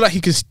lane. I feel like he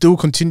can still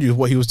continue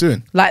what he was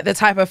doing. like the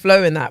type of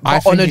flow in that, I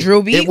but on a think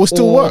drill beat. it will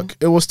still or- work.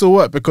 It will still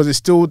work because it's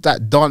still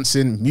that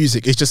dancing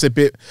music. It's just a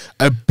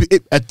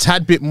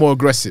tad bit more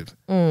aggressive,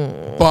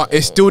 but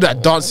it's still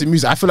that dancing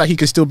music. I feel like he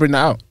can still bring that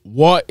out.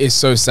 What is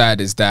so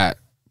sad is that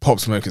Pop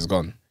Smoke is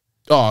gone.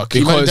 Oh,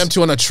 can you imagine them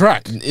two on a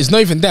track? It's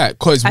not even that,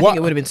 because I what think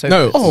it would've been so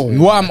no. good.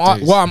 What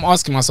I'm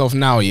asking myself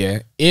now,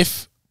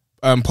 if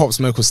Pop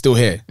Smoke was still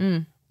here,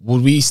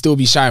 would we still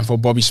be shying for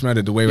Bobby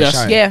Schmurder the way we're Yes.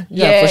 shying?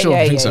 Yeah, for sure.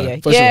 I yeah, think so. yeah.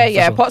 For sure, for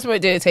sure. Pop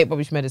Smoke didn't take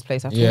Bobby Schmurder's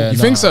place. I think. Yeah, You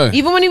think so?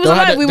 Even when he was They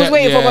had alive, we was that-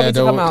 waiting for yeah, Bobby to they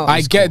come were- out.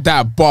 I get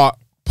that, but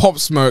Pop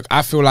Smoke,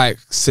 I feel like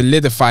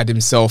solidified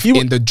himself He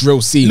in the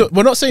drill scene. Look,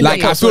 we're not saying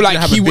like that I Pop feel Smoke like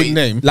didn't have he a big would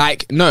name.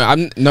 like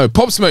no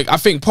Pop Smoke. I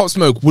think Pop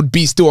Smoke would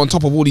be still on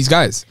top of all these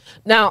guys.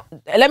 Now,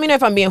 let me know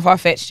if I'm being far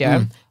fetched,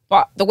 yeah.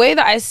 But the way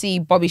that I see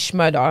Bobby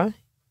Schmurder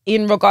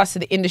in regards to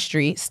the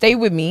industry, stay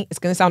with me. It's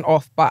gonna sound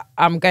off, but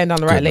I'm going down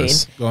the right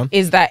Goodness. Go lane. on.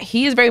 Is that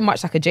he is very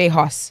much like a J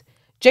Hus.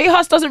 J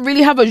Hus doesn't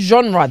really have a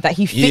genre that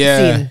he fits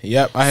in.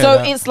 Yep, I hear So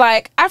that. it's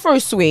like Afro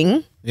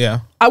swing.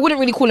 Yeah. I wouldn't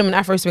really call him an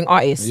Afro swing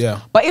artist.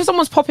 Yeah. But if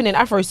someone's popping in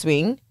Afro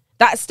swing,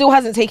 that still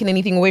hasn't taken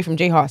anything away from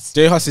J Hus.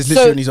 J Hus is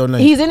literally in his own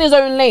lane. He's in his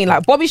own lane.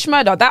 Like Bobby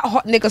Schmurder, that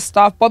hot nigga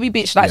stuff, Bobby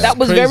bitch, like Yeah. that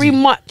was Crazy. very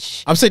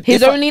much I'm saying,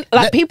 his if I- own lane.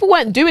 Like let- people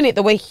weren't doing it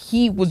the way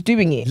he was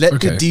doing it. Let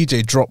Okay. the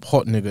DJ drop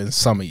hot nigga in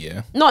summer,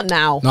 yeah. Not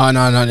now.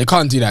 No, they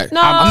can't do that.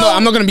 No.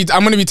 I'm not gonna be.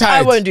 I'm gonna be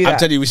tired. I won't do I'm that.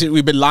 telling you,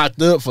 we've been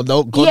locked up for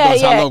God Yeah,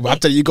 knows how yeah. long. But I'm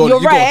telling you, you go You're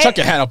right, chuck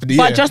your head up in the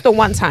but air. just the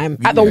one time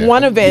at the Yeah.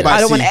 one event, You might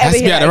I don't want see- to ever Has to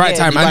hear be at the that right again.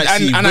 time, You might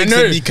see and I wigs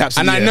know, and kneecaps in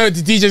and the I air. know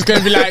the DJ's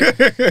gonna be like,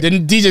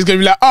 the DJ's gonna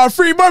be like, oh,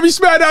 free Bobby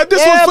Smurder,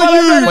 this Yeah, one's for Bobby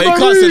you. Smurder, But you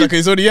can't say like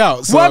it's already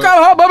out. So. Welcome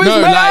home, Bobby No,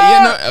 Schmurder.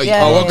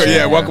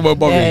 like welcome on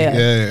Bobby.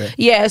 Yeah.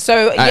 Yeah,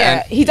 so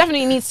yeah, he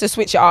definitely needs to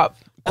switch it up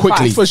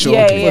Quickly. fast. For sure,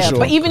 Yeah, for yeah. sure.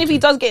 But even if he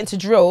does get into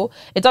drill,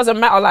 it doesn't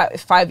matter. Like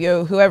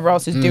 5-Yo, whoever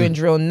else is doing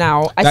drill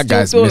now, I That still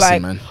guy's feel missing,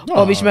 like man.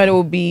 Bobby Schmurder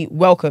will be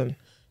welcome.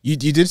 You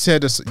did say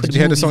this. Did you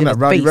hear the movies song in that his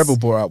Rowdy face. Rebel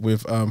brought out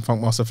with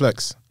Funkmaster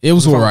Flex? It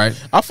was alright.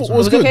 I thought it was It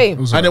was good, okay.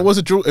 and it was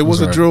a drill. It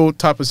was a alright. drill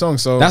type of song.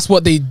 So That's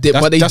what they did.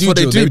 That's- What they that's do. what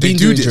they drill. do. They've They been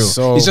do doing this, drill.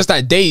 so- It's just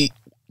that they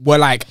were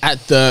like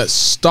at the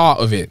start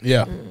of it.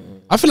 yeah.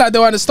 I feel like they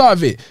were at the start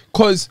of it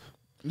because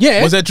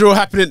Was there drill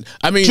happening?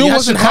 I mean, Drill you had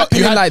wasn't Chicago-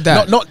 you happening like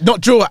that. Not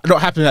drill. Not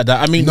happening like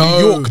that. I mean, New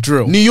York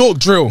drill. New York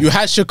drill. You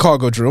had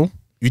Chicago drill.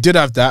 You did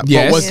have that.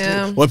 Yes. But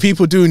Yeah. were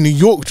people doing New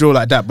York drill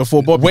like that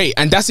before Bobby? Wait,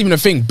 and that's even a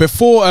thing.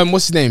 Before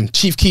what's his name?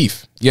 Chief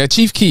Keef. Yeah,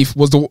 Chief Keef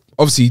was the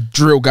obviously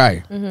drill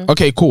guy.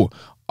 Okay, cool.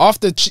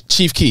 After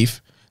Chief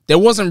Keef, there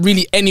wasn't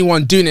really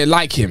anyone doing it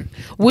like him.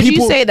 Would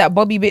People- you say that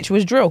Bobby bitch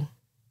was drill?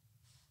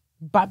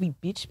 Bobby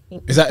bitch.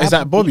 Is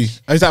that Bobby?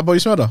 bitch. Is that Bobby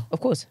Schmurder? Of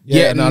course.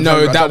 Yeah, no, I'm no,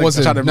 trying to- that I'm trying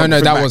wasn't. to No, remember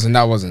that back. wasn't.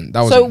 That wasn't.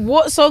 So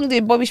what song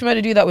did Bobby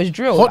Schmurder do that was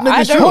drill? Hot I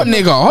niggas don't- drill. Hot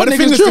nigga. But Hot the nigga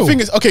thing is, drill. the thing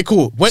is, okay,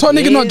 cool. Hot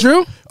nigga not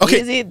drill?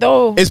 Okay. Is it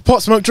though? Is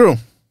Pop Smoke drill?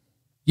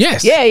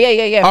 Yes.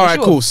 Yeah. All for right,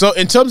 sure. cool. So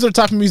in terms of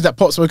the type of music that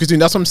Pop Smoke is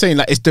doing, that's what I'm saying.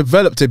 Like it's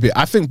developed a bit.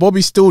 I think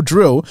Bobby's still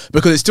drill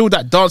because it's still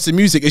that dancing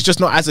music. It's just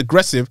not as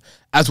aggressive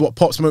as what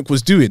Pop Smoke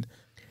was doing.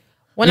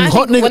 When I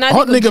Hot think- when I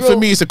nigga, think of for drill-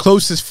 me is the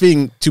closest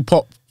thing to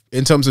pop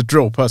in terms of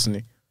drill,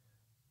 personally.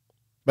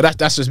 But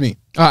that's just me.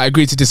 I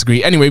agree to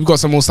disagree. Anyway, we've got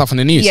some more stuff on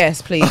the news.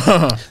 Yes, please.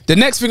 The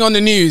next thing on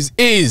the news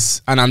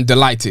is, and I'm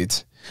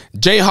delighted,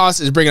 Jay Huss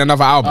is bringing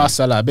another album.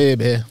 Asala,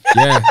 baby.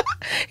 Yeah.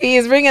 He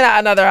is bringing out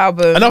another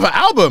album. Another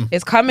album?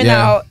 It's coming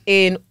out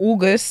in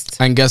August.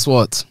 And guess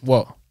what?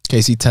 What?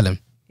 Kesi, tell him.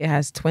 It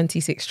has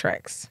 26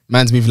 tracks.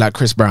 Man's moving like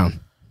Chris Brown.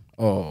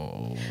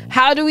 Oh.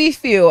 How do we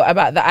feel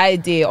about the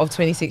idea of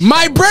 26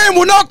 My brain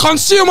will not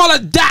consume all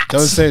of that.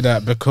 Don't say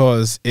that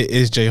because it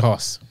is Jay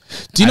Huss.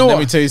 Do you know Let what?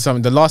 me tell you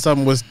something. The last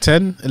album was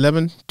 10,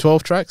 11,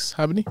 12 tracks.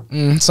 How many?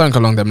 Something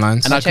along them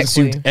lines. And I check for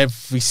consumed you.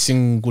 every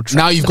single track.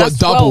 Now you've But got that's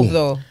double. 12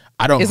 though.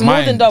 I don't It's mind.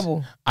 more than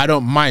double. I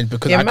don't mind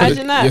because Yeah, I could.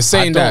 imagine that. You're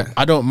saying that.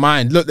 I don't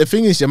mind. Look, the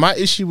thing is, my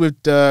issue with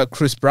the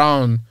Chris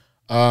Brown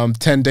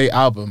 10-day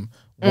album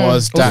was It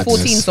was that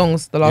 14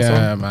 songs, the last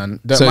yeah, one. man.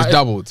 So it's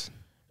doubled.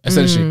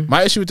 Essentially,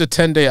 my issue with the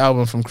 10-day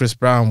album from Chris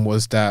Brown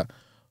was that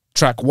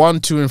track 1,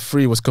 2, and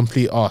 3 was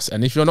complete arse.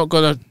 And if you're not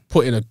gonna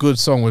put in a good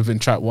song within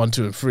track 1,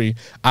 2, and 3,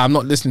 I'm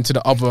not listening to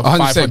the other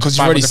 100% because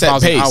you've already set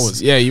 500,000 pace.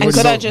 hours. Yeah, you And already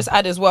could I know. just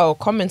add as well,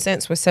 Common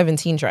Sense was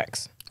 17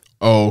 tracks.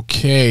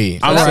 Okay.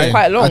 So that was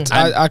quite long.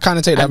 I kind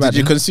of take that And back. did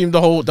you consume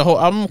the whole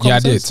album? Yeah, I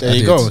Concept? did. There I you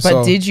did. go. But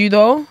So did you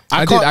though?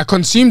 I did. I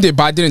consumed it,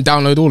 but I didn't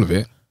download all of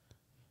it.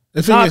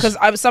 The thing No, is,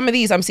 because some of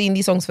these, I'm seeing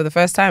these songs for the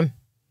first time.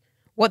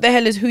 What the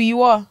hell is Who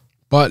You Are?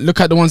 But look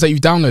at the ones that you've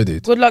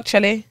downloaded. Good luck,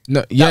 Charlie.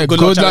 No, yeah, Good good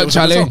Luck, luck, Charlie was a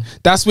good Charlie. song.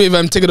 That's with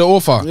Tigger the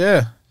Author. yeah,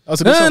 that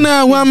was a good song.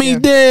 No, want me Yeah.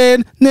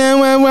 dead.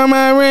 No, I want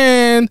my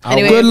rent.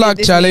 Anyway, Good luck,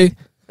 this Charlie. week-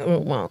 Oh,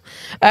 wow.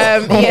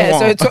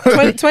 Yeah,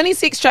 so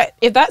 26 track.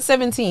 If that's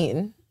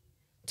 17,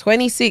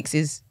 26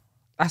 is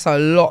that's a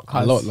lot.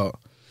 A lot.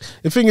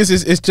 The thing is,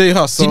 it's Jay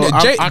Huss. So See,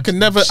 Jay- I can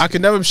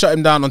never shut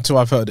him down until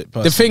I've heard it.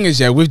 The thing is,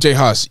 yeah, with Jay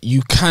Huss,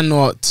 you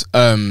cannot.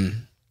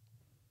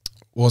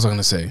 What was I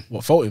gonna say?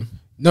 What, fault him?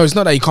 No, it's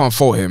not that you can't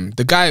fault him.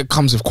 The guy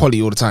comes with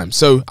quality all the time.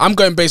 So I'm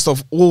going based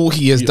off all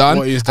he has done,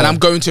 what he has and done. I'm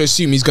going to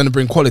assume he's going to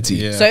bring quality.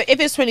 Yeah. So if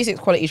it's 26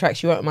 quality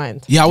tracks, you won't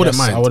mind. Yeah, I wouldn't Yes,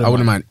 mind. I I wouldn't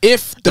wouldn't mind. mind.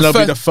 If the It'll be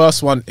first, the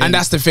first one, and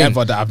that's the thing.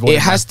 ever that I've It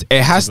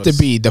has to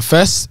be the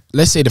first.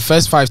 Let's say the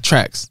first 5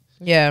 tracks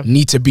Yeah.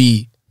 need to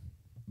be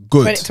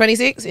good.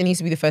 26, it needs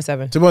to be the first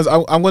 7. To be honest,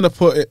 I'm gonna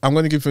put it. I'm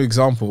gonna give you an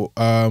example.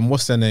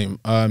 What's their name?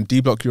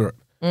 D Block Europe.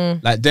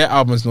 Like their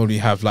albums normally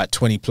have like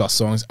 20+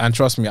 songs, and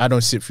trust me, I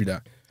don't sit through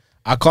that.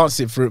 I can't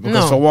sit through it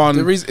because No. for one,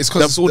 The reason it's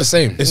because it's all the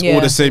same. It's Yeah,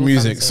 all the same all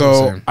kinds music. of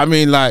So same. I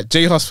mean, like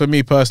Jay Huss for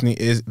me personally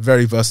is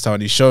very versatile,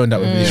 and he's showing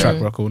that with his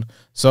track record.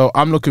 So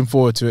I'm looking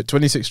forward to it.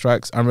 26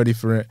 tracks. I'm ready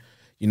for it.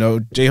 You know,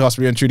 Jay Huss,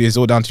 really and truly, is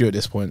all down to you at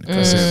this point.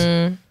 That's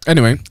it.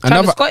 Anyway, Travis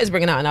another. Scott is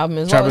bringing out an album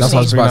as Travis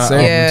well. That's what I isn't was he?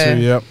 about to say. Yeah. Album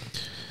too, yep.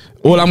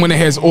 All I'm gonna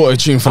hear is auto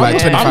tune for like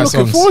 25 I'm songs.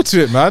 looking forward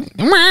to it, man.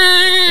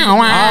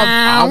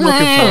 I'm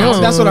looking forward to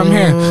it. That's what I'm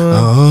hearing.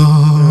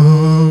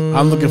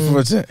 I'm looking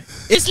forward to it.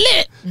 It's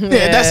lit. Yeah,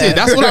 that's it.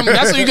 That's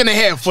what you're gonna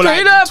hear for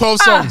Straight like up. 12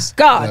 songs.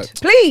 God,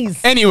 please.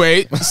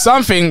 Anyway,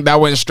 something that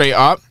went straight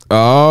up.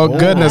 Oh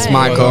goodness,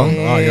 Michael.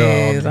 Oh,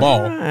 yeah.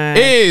 Ball.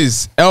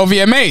 Is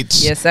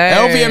LVMH. Yes, sir.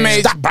 LVMH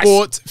Stop price.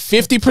 bought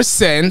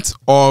 50%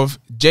 of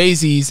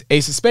Jay-Z's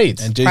Ace of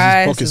Spades. And Jay-Z's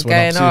Price pockets is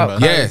went up going too,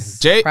 up. man.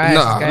 Yeah, Price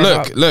is going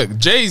up. look,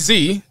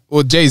 Jay-Z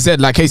or Jay-Z,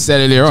 like Casey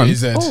said earlier on.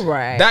 Jay-Z. All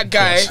right. That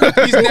guy,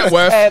 his net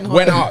worth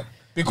went up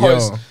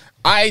because Yo.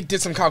 I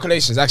did some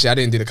calculations. Actually, I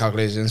didn't do the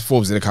calculations.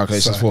 Forbes did the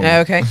calculations for me.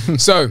 Okay.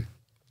 So,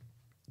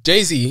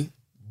 Jay-Z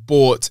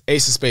bought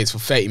Ace of Spades for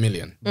 30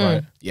 million.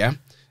 Right. Yeah.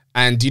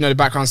 And do you know the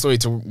background story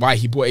to why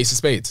he bought Ace of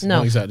Spades?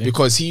 No. Exactly.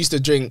 Because he used to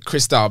drink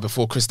Cristal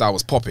before Cristal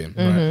was popping.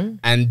 Right.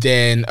 And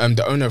then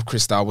the owner of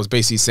Cristal was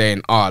basically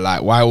saying,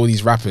 like, why are all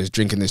these rappers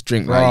drinking this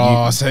drink? Like,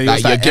 Oh, so he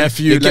was like, F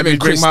you, you're let me giving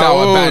drink my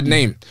Cristal a bad own.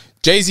 name.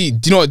 Jay-Z,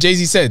 do you know what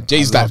Jay-Z said?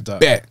 Jay-Z's love like, that.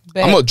 bet.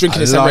 Bet. I'm not drinking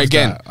I this ever love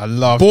again. that. I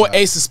love Bought that.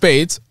 Ace of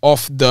Spades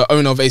off the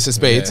owner of Ace of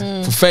Spades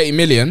for 30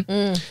 million.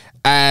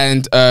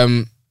 And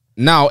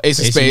now Ace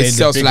of Ace Spades made the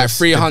sells for like biggest-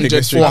 300, the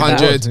biggest drink in the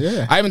 400. world.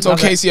 Yeah. I even told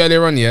Love it. Casey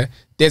earlier on, yeah,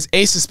 there's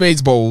Ace of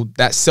Spades bowl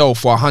that sell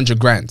for 100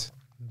 grand.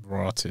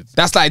 Rotted.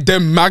 That's like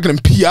them Magnum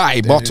PI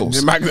bottles.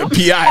 The Magnum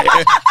PI.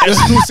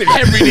 Exclusive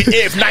Henry the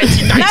 8th,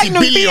 1990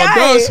 Magnum billion. PI.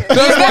 Those ones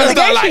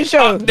that are Navigation like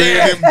show.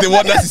 the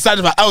one that's inside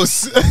of a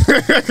house.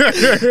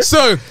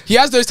 So he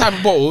has those type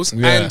of bottles,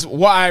 Yeah. and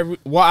what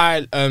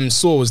I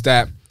saw was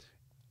that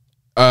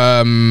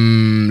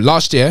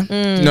last year,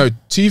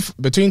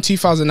 between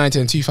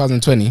 2019 and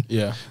 2020,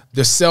 Yeah.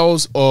 the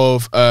sales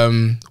of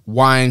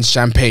wine,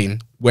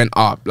 champagne went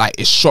up. Like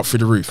it shot through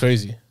the roof.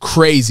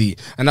 Crazy.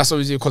 And that's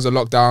obviously because of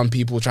lockdown,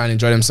 people trying to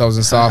enjoy themselves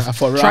and stuff. I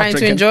thought Trying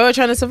to enjoy or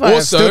trying to survive?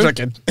 Also, Still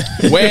drinking.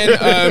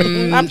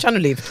 when I'm trying to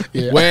live.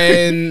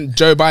 when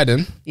Joe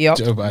Biden, Yep.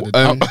 Joe Biden.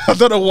 I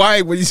don't know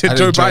why when you said I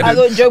Joe didn't Joe Biden. I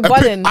thought Joe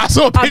Budden. I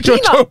saw a picture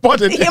of Joe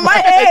Budden. In my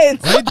head.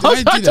 I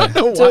don't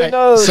know why. Don't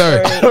know.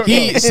 So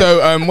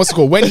sorry. what's it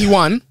called? When he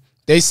won,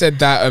 they said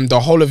that the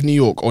whole of New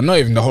York, or not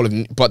even the whole of,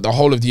 but the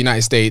whole of the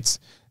United States,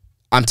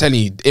 I'm telling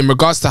you, in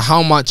regards to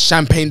how much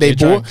champagne they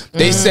bought,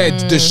 they said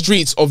the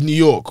streets of New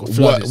York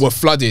were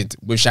flooded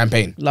with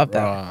champagne. Love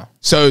that.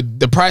 So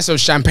the price of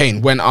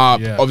champagne went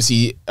up. Yeah.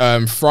 Obviously,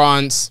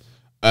 France,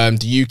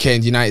 the UK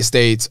and the United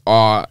States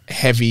are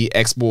heavy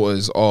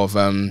exporters of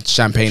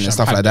champagne and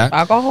stuff like that.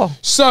 Alcohol.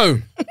 So,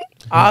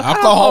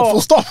 Alcohol,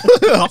 full stop.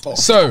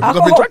 so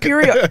Alcohol,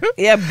 period.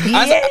 Yeah,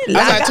 as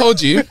I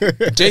told you,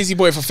 Jay-Z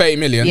bought it for 30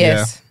 million.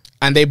 Yes.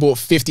 And they bought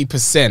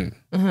 50%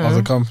 of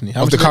the company.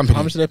 How of much the did company.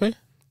 How much did they pay?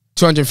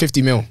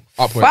 250 mil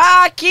upwards.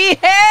 Fucking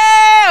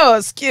hell!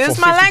 Excuse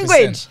For my 50%.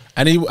 language.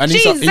 And he's a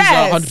Jesus.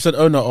 100%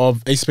 owner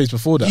of Ace of Spades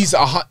before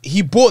that.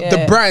 He bought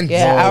the brand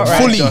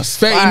outright. fully, Just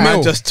 30 man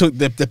mil. just took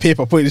the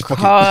paper, put it in his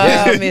pocket.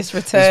 Karma's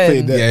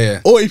return.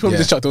 Yeah. Or he probably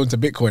just chucked it into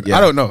Bitcoin. Yeah.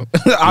 I don't know.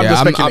 I'm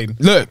just speculating.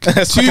 Look,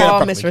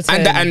 Karma's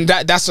return. and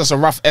that's just a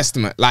rough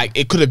estimate. Like,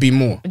 it could have been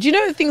more. Do you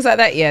know things like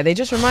that? Yeah, they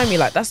just remind me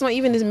like that's not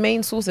even his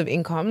main source of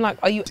income. I'm like,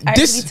 are you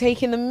actually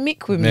taking the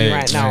mick with me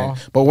right now?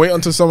 But wait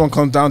until someone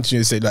comes down to you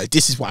and say, like,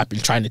 this is what I've been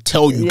trying to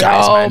tell you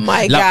guys, Oh man.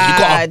 my Like, God.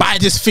 you gotta buy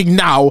this thing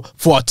now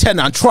for a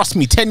tenner, and trust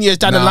me, 10 years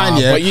down the line,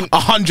 yeah, but you-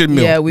 100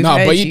 mil. Yeah, we've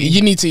heard But you.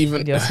 you need to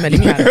even. You're smelly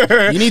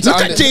cat. You need to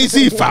Look at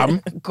Jay-Z,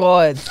 fam.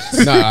 God.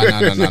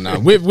 No.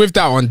 With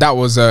that one, that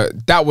was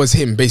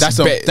him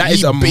basically. That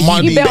is a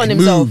money He bet on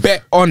himself. move.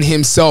 Bet on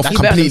himself He bet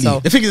on completely.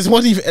 himself. The thing is, it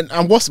wasn't even,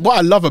 and what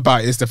I love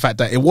about it is the fact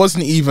that it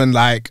wasn't even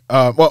like,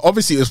 well,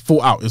 obviously it was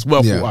thought out, it was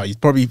well thought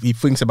out. He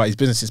thinks about his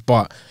businesses,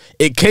 but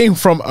it came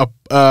from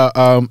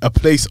a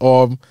place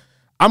of,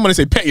 I'm gonna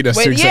say pettiness.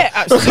 Wait, to an yeah, extent.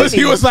 absolutely. Because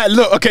he was like,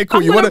 look, okay, cool.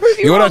 I'm You gonna wanna prove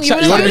you wrong. chat?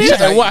 You You wanna wanna be do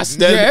chatting that? worse?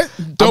 Then Yeah,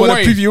 I'm don't gonna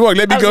worry. prove you wrong.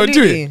 Let me go and do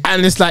Absolutely. it.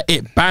 And it's like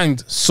it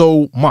banged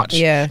so much.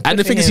 Yeah, And good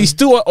the for thing is, him. he's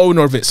still an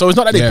owner of it, so it's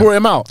not that they brought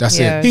him out. That's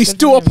Yeah. it. He's good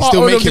still for a him. part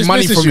Still owner of making this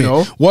money business, from you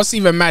know. it. What's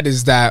even mad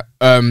is that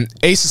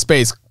Ace of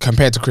Spades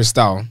compared to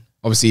Cristal.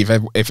 Obviously,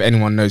 if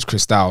anyone knows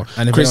Cristal,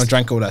 And if anyone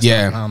drank all that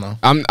yeah, stuff, I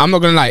don't know. I'm not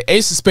gonna lie.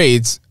 Ace of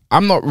Spades.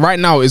 I'm not right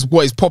now. Is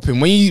what is popping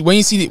when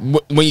you see the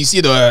what's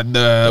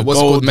it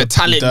called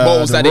metallic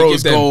bowls that they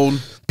give them. gold.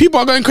 People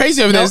are going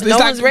crazy over No, there. no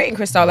It's one's rating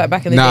Cristal like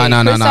back in the Nah,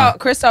 day. nah.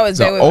 Cristal is It's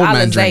there an with old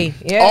man Alizé. drink.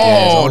 Yeah.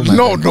 Oh it's an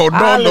no, old no, no,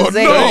 no, Alizé.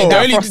 no.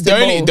 That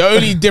frosted the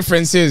only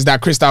difference is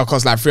that Cristal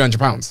costs like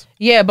 £300.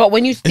 Yeah, but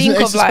when you think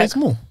Isn't of like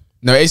more?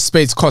 No, Ace of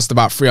Spades cost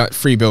about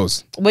three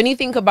bills. when you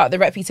think about the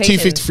reputation,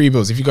 253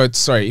 bills. If you go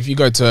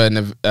to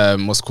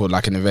an what's it called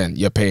like an event,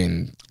 you're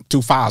paying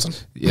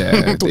 2,000.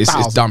 yeah,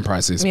 it's dumb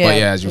prices. But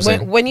yeah, as you were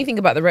saying. when you think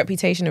about the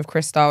reputation of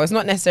Cristal, it's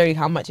not necessarily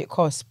how much it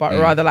costs, but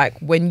rather like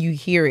when you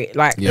hear it,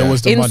 like Yeah. It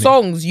was the in money.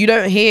 songs, you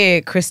don't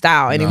hear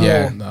Cristal anymore.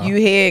 Yeah. No. You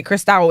hear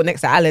Cristal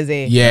next to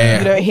Alizé. Yeah.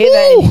 You don't hear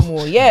that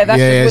anymore. Yeah, that's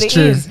Yeah, just it's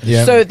what it true. is.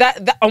 Yeah. So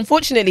that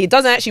unfortunately, it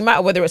doesn't actually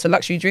matter whether it's a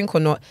luxury drink or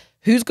not.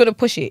 Who's gonna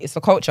push it? It's the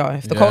culture.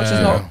 If the culture's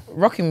not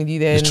rocking with you,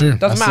 then It's true. it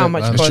doesn't That's matter it, how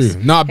much man. it It's costs.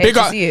 true. No, Hate big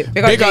to up, see it.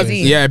 Big up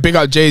Jay-Z. yeah, big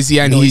up Jay-Z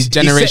and his He's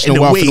setting generational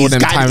the wealth way. and all He's them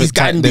guiding- time. He's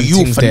guiding the them youth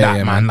things for there, that,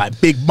 yeah, man. Like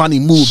big money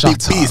move, Shut big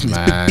business,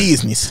 up, big man.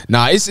 business.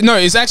 Nah,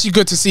 it's actually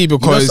good to see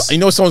because You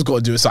know someone's got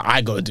to do it, so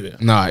I got to do it.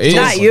 nah, it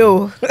Not is.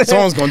 you.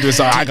 Someone's going to do it,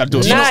 so I got to do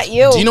it. Not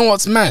you. Do you know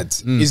what's mad?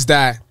 Is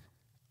that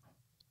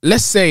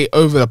let's say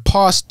over the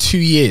past 2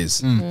 years,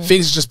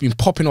 things have just been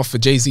popping off for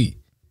Jay-Z.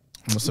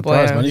 I'm not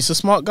surprised, Boy. man. He's a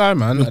smart guy,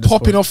 man. at this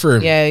Popping point. off for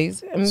him. Yeah, he's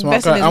Smart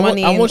investing guy. his And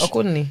money once-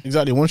 accordingly.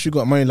 Exactly. Once you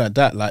got money like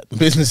that, like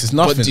business is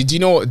nothing. But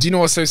do you know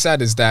what's so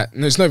sad is that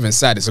no, it's not even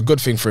sad. It's a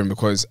good thing for him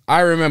because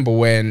I remember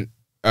when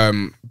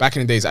back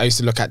in the days I used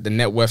to look at the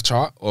net worth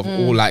chart of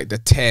all like the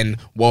 10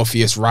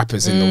 wealthiest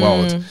rappers in the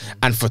world,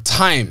 and for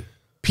time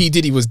P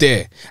Diddy was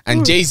there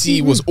and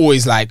Jay-Z was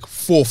always like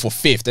 4th or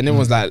 5th, and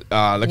everyone's like,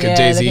 look at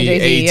Jay-Z, look at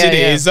Jay-Z, he yeah, did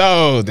yeah. it,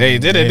 so they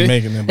did Ain't it.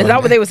 making them, Is that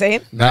what they were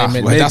saying? Nah,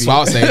 Maybe. well, that's what I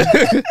was saying.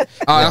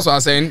 That's what I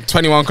was saying.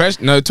 21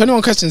 questions. No,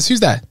 21 questions. Who's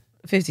that?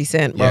 50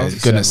 Cent, bro. Yeah,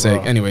 goodness bro.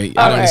 sake. Anyway, I don't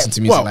Alright. listen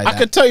to music Well, like I that.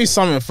 could tell you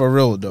something for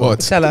real, though.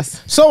 What? Tell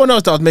us. Someone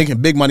else that was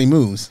making big money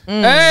moves.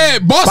 Hey,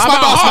 boss, Baba my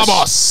boss, Hush. my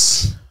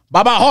boss.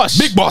 Baba Hush.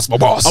 Big boss, my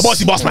boss. A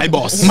bossy boss, my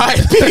boss. My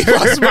big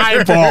boss,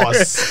 my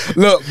boss.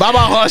 Look, Baba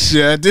Hush,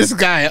 yeah, this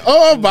guy,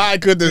 oh my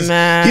goodness.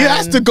 Man. He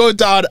has to go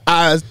down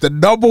as the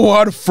 #1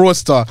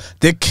 fraudster,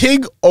 the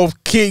king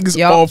of kings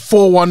Yup. of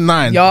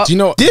 419. Yup. Do you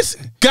know This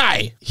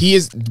guy, he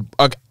is?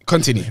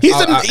 Continue.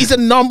 he's a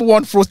 #1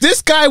 fraudster.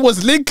 This guy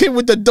was linking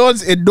with the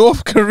Dons in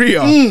North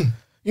Korea.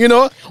 You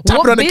know, tapping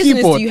What on the business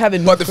keyboard. do you have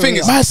in But North the thing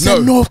Korea? is, Man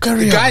said North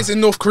Korea. The guys in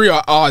North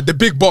Korea are the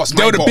big boss.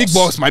 They're the big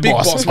boss, my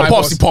boss. My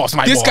bossy boss,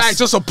 my This boss. guy's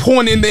just a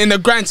pawn in the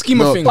grand scheme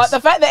No. of things. But the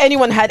fact that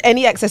anyone had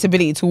any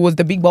accessibility towards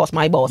the big boss,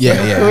 my boss.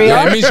 yeah, in yeah, Korea,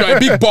 yeah. It means you're a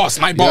big boss.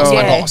 My boss, my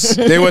Yeah. boss.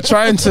 They were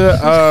trying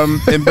to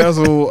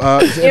embezzle.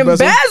 is it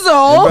Embezzle?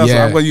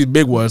 Yeah. I'm going to use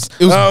big words.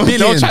 It was They were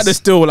billions. trying to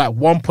steal like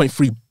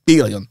 1.3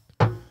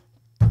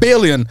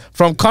 billion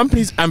from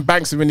companies and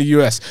banks within the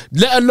US.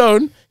 Let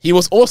alone, he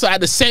was also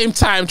at the same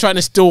time trying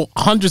to steal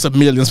hundreds of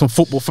millions from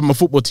a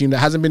football team that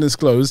hasn't been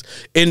disclosed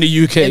in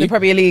the UK. in the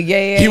Premier League.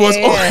 Yeah. He was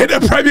yeah. in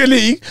the Premier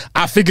League.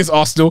 I think it's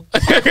Arsenal.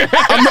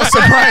 I'm not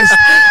surprised.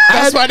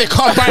 That's why they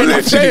can't buy enough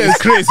It's players.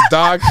 crazy,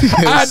 dog.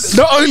 And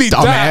not only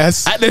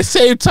Dumbass. that, at the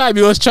same time,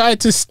 he was trying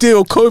to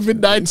steal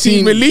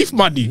COVID-19 relief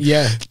money.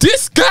 Yeah.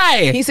 This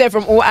guy. He said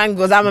from all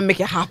angles, I'm gonna make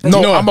it happen.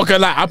 No, You know- I'm not gonna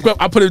lie.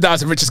 I put him down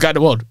as the richest guy in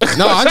the world.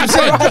 No,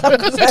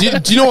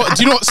 100%. Do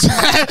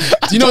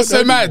you know what's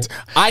so mad?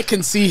 I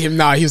can see him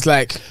now. He's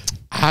like,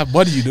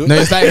 What do you do? No,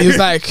 he was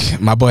like,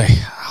 my boy,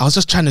 I was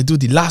just trying to do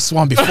the last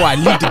one before I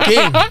leave the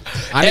game.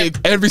 And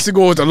every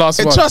single was the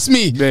last one. trust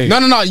me. Mate.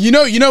 No. You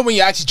know when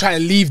you're actually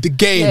trying to leave the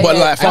game, but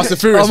like Fast and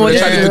Furious, when they're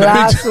trying to do the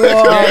big.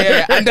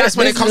 Yeah. And that's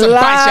when it comes and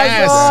bites your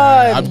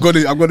ass. I'm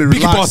gonna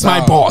Big boss,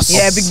 my boss.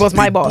 Yeah, big boss,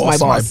 my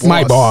boss.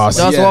 My boss.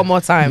 Just one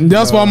more time.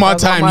 Just one more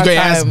time. You got your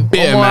ass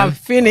bare, man. I'm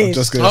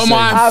finished.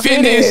 I'm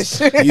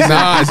finished.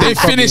 Nah, they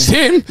finished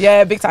him.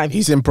 Yeah, big time.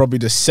 He's in probably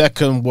the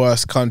second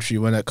worst country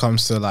when it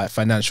comes to like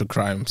financial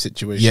crime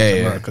situations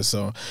in America.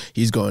 So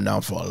he's going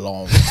down for a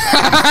long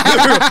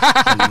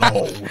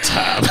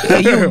time.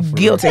 You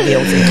guilty.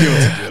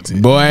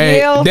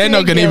 Boy, they're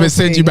not gonna even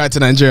send you back to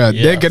Nigeria.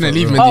 They're gonna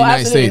leave him in the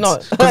United States.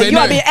 You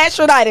are being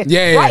extradited.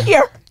 Right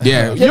here.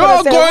 Yeah, you're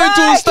going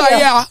to stay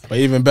here. But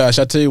even better,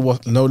 shall I tell you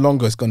what? No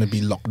longer it's going to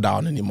be locked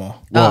down anymore.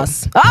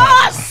 Us.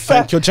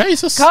 Thank you,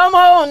 Jesus. Come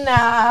on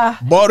now,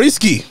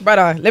 Boriski,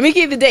 brother. Let me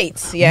give the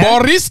dates. Yeah,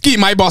 Boriski,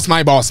 my boss.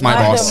 My boss,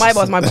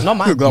 not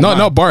mine.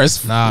 No,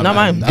 Boris. Nah, not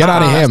mine. Get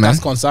out of here, man. That's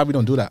Konsa. We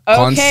don't do that.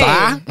 Okay.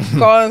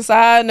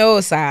 Konsa,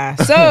 no sir.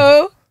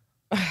 So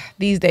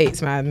these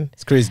dates, man.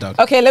 It's crazy, dog.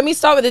 Okay, let me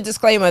start with a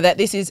disclaimer that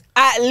this is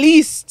at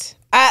least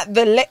at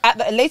the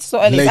latest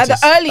or earliest?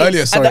 At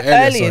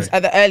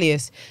the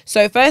earliest.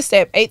 So first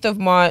step, 8th of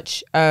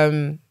March,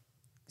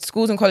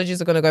 schools and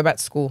colleges are going to go back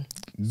to school.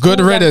 Good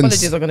riddance.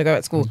 Colleges are going to go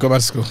back to school. Go back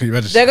to school. You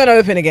register? They're going to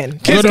open again.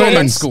 Kids go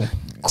back to school.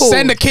 Cool.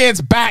 Send the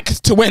kids back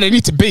to where they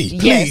need to be,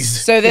 please.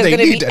 Yes. So there's going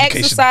to be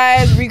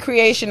exercise,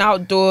 recreation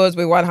outdoors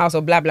with one house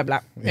or blah, blah, blah.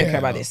 Don't care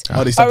about this.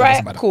 All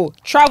right, cool.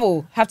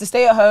 Travel. Have to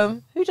stay at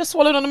home. Who just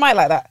swallowed on the mic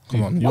like that?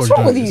 Come on. What's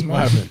wrong with you?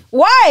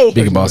 Why?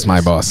 Big boss,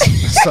 my boss.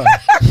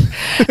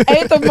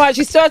 8th of March,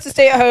 you still have to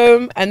stay at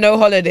home and no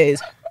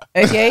holidays.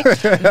 Okay?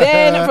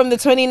 Then from the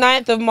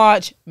 29th of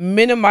March,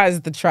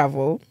 minimize the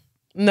travel.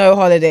 No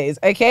holidays,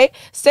 okay?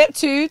 Step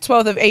 2,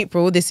 12th of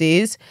April, this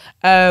is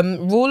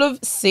rule of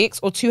 6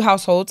 or 2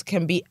 households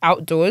can be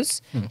outdoors.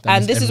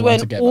 And this is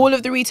when all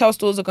of the retail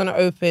stores are going to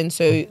open.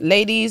 So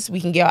ladies, we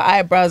can get our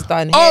eyebrows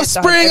done.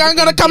 Spring, I'm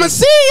going to come and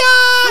see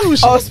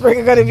ya.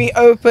 Spring are going to be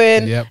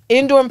open. Yep.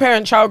 Indoor and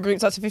parent-child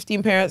groups up to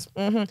 15 parents.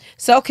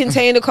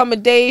 Self-contained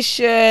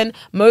accommodation.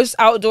 Most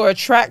outdoor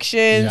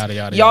attractions.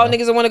 Y'all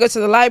niggas want to go to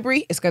the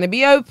library. It's going to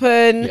be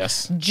open.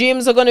 Yes.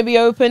 Gyms are going to be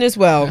open as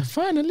well.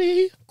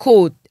 Finally.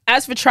 Cool.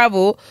 As for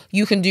travel,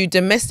 you can do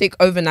domestic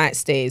overnight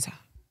stays.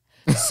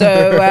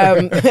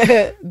 So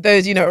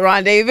those,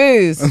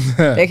 rendezvous,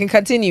 they can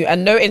continue.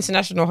 And no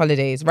international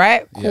holidays,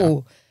 right?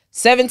 Cool. Yeah.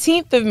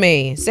 17th of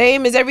May,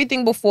 same as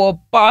everything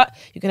before, but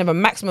you can have a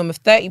maximum of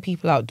 30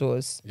 people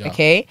outdoors,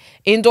 okay?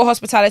 Indoor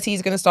hospitality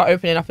is going to start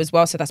opening up as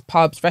well. So that's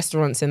pubs,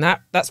 restaurants and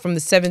that. That's from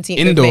the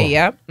 17th of May,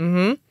 yeah?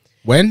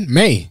 When?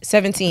 May?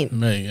 17th.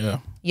 May, yeah.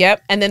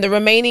 Yep. And then the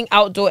remaining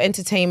outdoor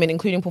entertainment,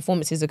 including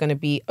performances, are going to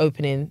be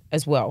opening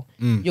as well.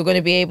 You're going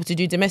to be able to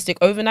do domestic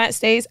overnight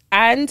stays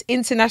and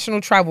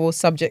international travel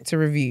subject to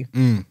review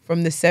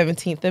from the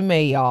 17th of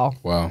May, y'all.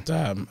 Wow.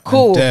 Damn.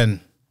 Cool. And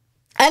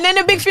then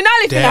the big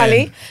finale.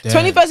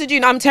 21st of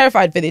June. I'm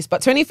terrified for this,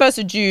 but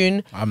 21st of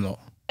June. I'm not.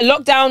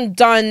 Lockdown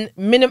done,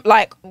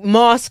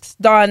 masks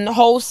done,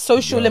 whole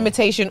social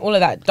limitation, all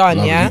of that done,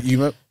 yeah?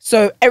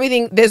 So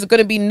everything, there's going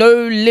to be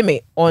no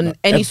limit on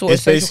any sort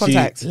of social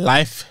contact.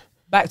 Life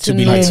back to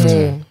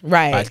normal.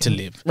 Right. Back to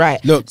live.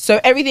 Right. Look. So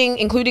everything,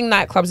 including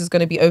nightclubs, is going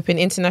to be open.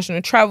 International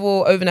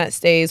travel, overnight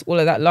stays, all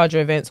of that, larger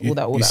events, all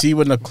that. You see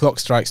when the clock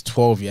strikes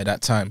 12,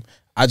 that time,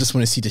 I just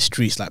want to see the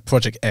streets like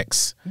Project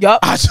X. Yup.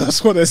 I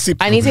just want to see.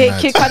 I need to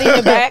hit Kid Cudi in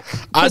the back.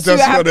 I just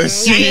want to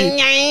see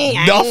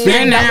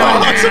nothing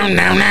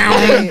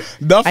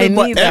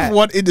but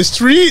everyone in the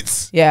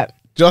streets. Yeah.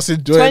 Just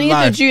enjoying 20th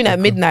life. of June at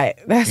midnight.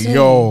 That's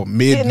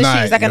midnight. In the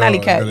streets like an alley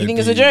cat. You think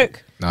it's a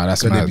joke? No,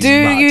 that's mad. Do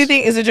you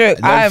think it's a joke?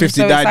 I'm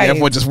 59, so excited.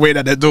 everyone just wait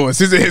at the door.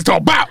 Scissor hits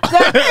top. Bow.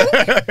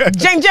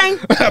 Jang jang.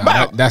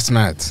 That's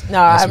mad. No,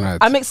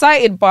 I'm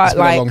excited, but it's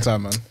been a long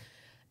time, man.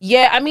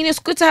 Yeah, I mean, it's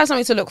good to have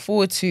something to look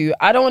forward to.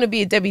 I don't want to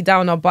be a Debbie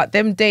Downer, but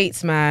them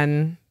dates,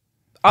 man.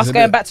 Us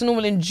going back to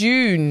normal in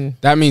June.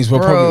 That means we're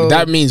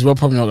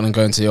probably not going to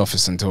go into the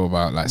office until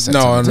about like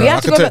September. No. We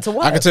have to go back to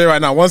work. I can tell you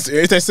right now.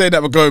 If they say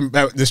that we're going,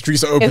 the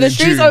streets are open. If the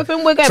streets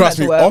open, we're going back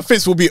to work.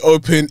 Office will be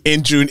open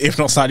in June, if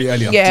not slightly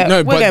earlier. Yeah,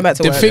 we're going back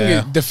to work.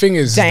 The thing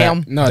is,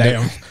 damn.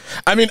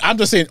 I mean, I'm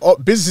just saying,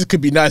 businesses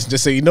could be nice and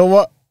just say, you know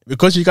what?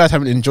 Because you guys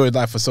haven't enjoyed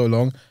life for so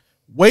long,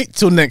 wait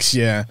till next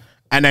year.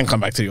 And then come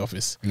back to the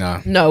office.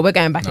 No, we're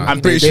going back.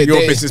 I'm pretty sure your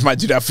business might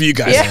do that for you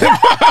guys. Yeah.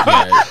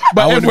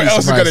 But everyone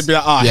else is going to be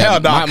like, hell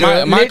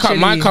no.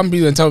 My company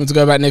then told me to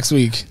go back next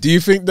week. Do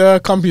you think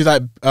the companies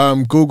like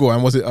Google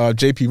and was it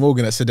JP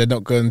Morgan that said they're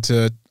not going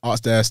to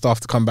ask their staff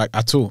to come back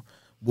at all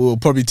will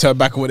probably turn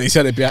back on what they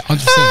said they'd be at?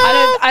 100%.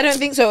 I don't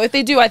think so. If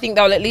they do, I think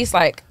they'll at least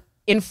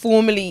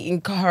informally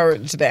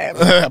encourage them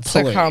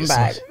to come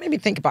back. Maybe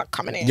think about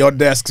coming in. Your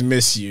desks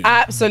miss you.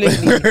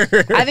 Absolutely.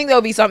 I think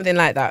there'll be something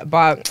like that,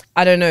 but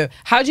I don't know.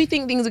 How do you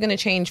think things are going to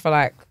change for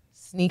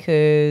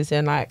sneakers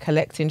and like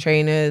collecting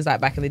trainers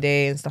like back in the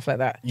day and stuff like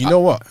that. You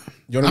know what?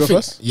 You want to go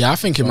first? Yeah, I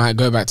think it might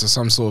go back to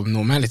some sort of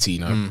normality,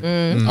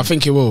 I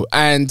think it will.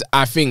 And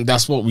I think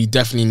that's what we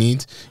definitely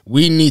need.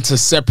 We need to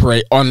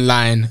separate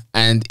online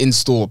and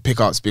in-store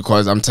pickups,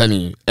 because I'm telling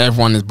you,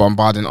 everyone is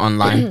bombarding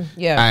online.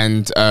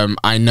 And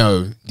I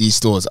know these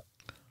stores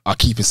are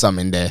keeping some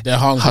in there. They're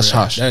hungry. Hush,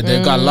 hush.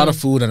 They've got a lot of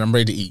food and I'm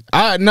ready to eat.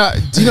 No,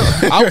 do you know,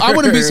 I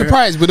wouldn't be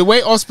surprised with the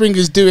way Offspring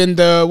is doing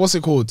the, what's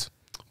it called?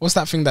 What's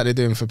that thing that they're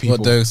doing for people?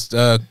 What,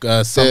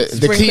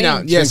 the clean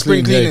out. Yeah,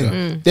 spring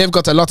cleaning. They've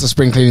got a lot of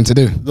spring cleaning to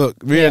do. Look,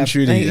 really and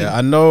truly,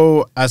 I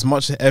know as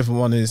much as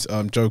everyone is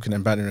joking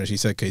and bantering, as you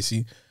said,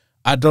 Kesi,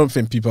 I don't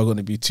think people are going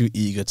to be too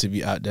eager to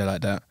be out there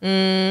like that.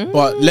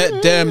 But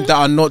let them that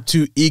are not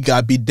too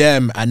eager be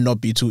them and not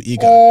be too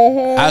eager.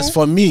 As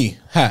for me,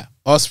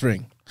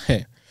 Offspring,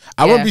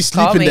 I won't be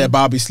sleeping there, but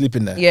I'll be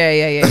sleeping there.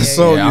 Yeah.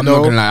 So I'm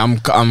not gonna lie,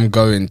 I'm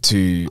going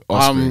to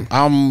Offspring.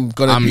 I'm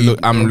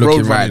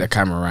looking right at the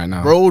camera right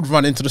now. Road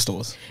run into the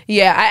stores.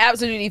 Yeah, I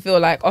absolutely feel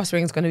like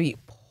Offspring's gonna be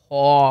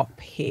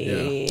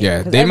popping.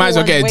 Yeah, they might as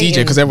well get a DJ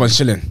because everyone's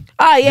chilling.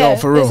 Ah, yeah, Yo,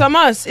 for real. It's a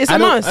must. It's a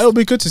must. It'll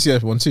be good to see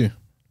everyone too.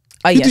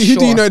 Who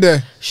do you know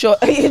there? Sure.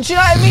 Do you know what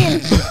I mean?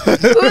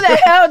 Who the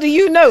hell do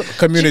you know?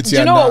 Community do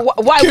you know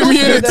why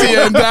community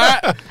and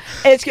that.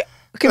 It's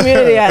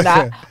community and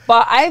that.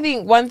 But I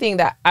think one thing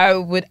that I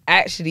would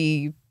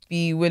actually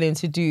be willing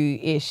to do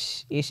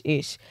ish.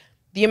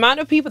 The amount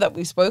of people that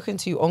we've spoken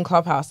to on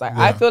Clubhouse, like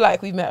I feel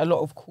like we've met a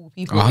lot of cool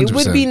people. 100%. It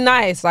would be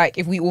nice, like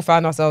if we all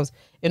found ourselves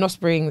in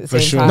Offspring at the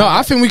same time. No,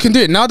 I think we can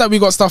do it now that we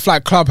got stuff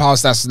like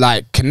Clubhouse that's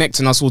like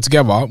connecting us all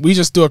together. We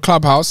just do a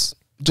Clubhouse.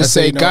 Just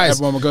say, guys,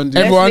 everyone, we're going to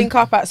do let's link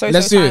up at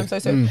let's do it.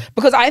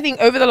 Because I think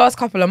over the last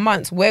couple of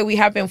months where we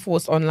have been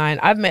forced online,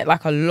 I've met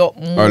like a lot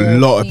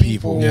of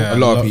people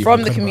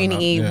from the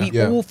community.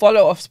 We all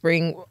follow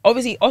Offspring.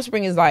 Obviously,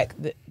 Offspring is like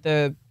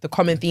the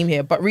common theme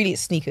here, but really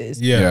it's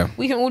sneakers. Yeah,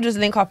 we can all just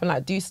link up and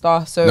like do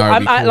stuff. So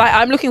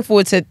I'm looking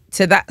forward to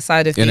that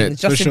side of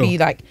things, just to be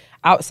like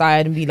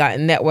outside and be like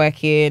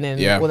networking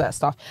and all that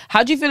stuff.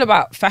 How do you feel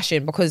about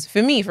fashion? Because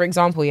for me, for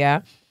example,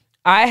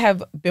 I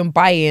have been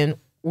buying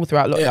all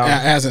throughout lockdown.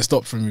 It hasn't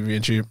stopped from me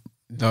being true.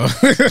 No.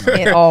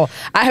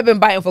 I have been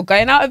buying for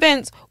going out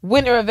events,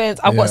 winter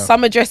events. I've got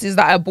summer dresses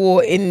that I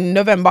bought in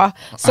November.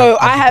 So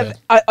I have.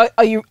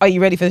 Are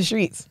you ready for the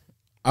streets?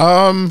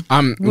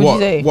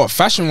 What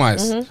fashion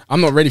wise?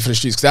 I'm not ready for the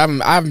streets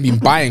because I haven't been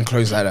buying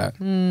clothes like that.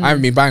 I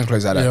haven't been buying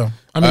clothes like that. Yeah.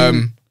 I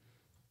mean,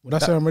 would I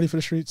say I'm ready for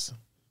the streets?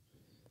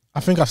 I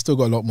think I've still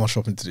got a lot more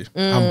shopping to do.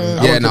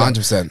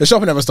 100%. The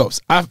shopping never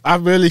stops. I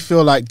really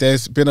feel like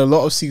there's been a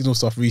lot of seasonal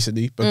stuff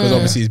recently because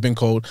obviously it's been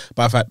cold,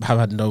 but I've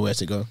had nowhere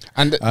to go.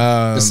 And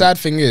the sad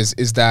thing is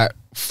that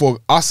for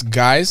us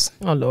guys,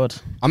 oh Lord,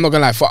 I'm not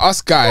gonna lie, for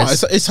us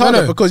guys, it's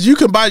harder because you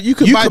can buy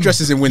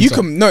dresses in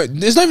winter.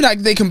 There's not even like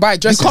they can buy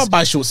dresses. You can't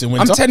buy shorts in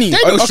winter. I'm telling you.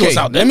 Shorts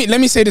out there.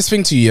 Let me say this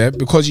thing to you,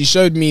 because you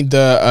showed me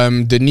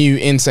the new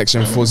in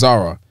section for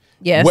Zara.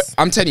 Yes,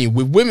 I'm telling you,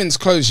 with women's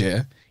clothes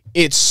here,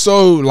 it's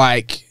so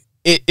like.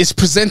 It's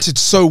presented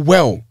so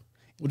well.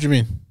 What do you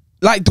mean?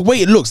 Like the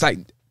way it looks. Like,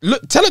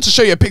 look, tell her to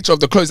show you a picture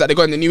of the clothes that they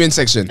got in the new in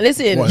section.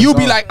 Listen, you'll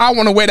be like, I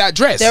want to wear that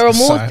dress. There are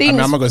more things.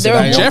 I'm not gonna say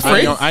that.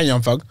 Jeffrey, I ain't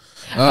young thug.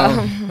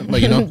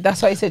 But you know,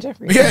 that's why you said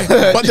Jeffrey.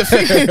 Yeah, but the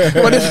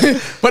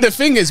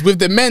thing is, with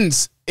the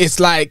men's,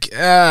 it's like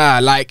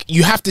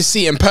you have to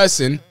see it in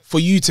person for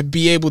you to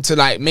be able to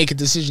like make a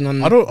decision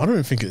on. I don't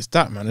even think it's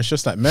that, man. It's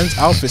just like men's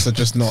outfits are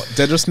just not.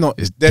 They're just not.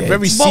 They're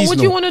very seasonal. What would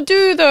you want to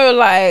do though?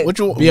 Like, would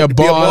you be a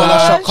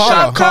baller,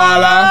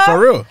 shakala for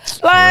real?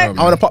 Like,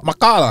 I want to pop my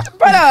collar,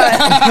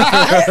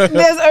 brother.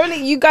 There's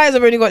only you guys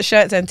have already got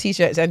shirts and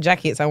t-shirts and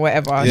jackets and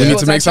whatever. We need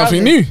to make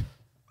something new.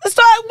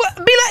 Start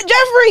be like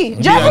Jeffrey.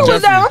 Jeffrey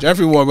was down.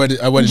 Jeffrey wore a wedding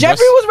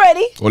Jeffrey was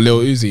ready. Or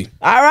Lil Uzi.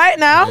 All right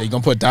now. You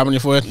gonna put a diamond on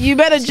your forehead? You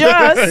better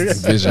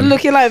just Vision.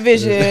 Looking like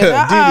Vision.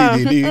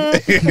 I tell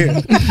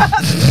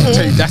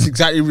you, that's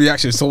exactly the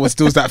reaction. Someone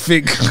steals that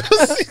thing.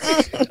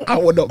 I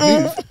would not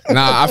move.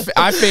 Nah,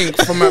 I think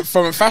from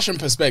a fashion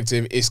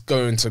perspective, it's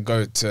going to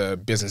go to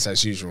business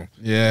as usual.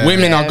 Yeah,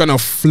 women are gonna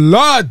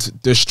flood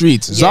the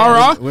streets. Yeah.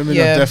 Zara, women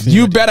are definitely.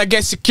 You better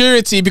get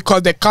security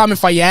because they're coming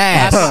for your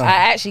ass.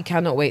 I actually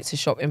cannot wait to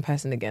shop in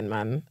person again,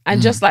 man,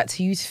 and just like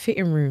to use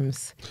fitting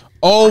rooms.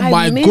 Oh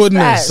my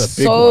goodness,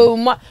 so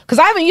much because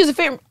I haven't used a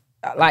fitting.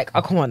 Like,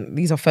 oh come on,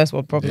 these are first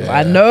world problems.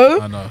 I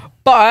know,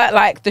 but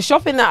like the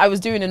shopping that I was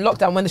doing in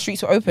lockdown when the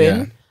streets were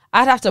open,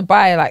 I'd have to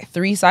buy like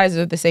 3 sizes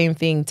of the same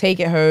thing, take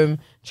it home,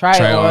 try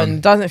it on,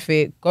 doesn't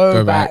fit,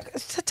 go back.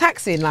 It's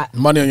taxing, like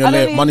money on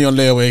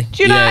layaway.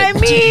 Do you know what I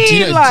mean? Do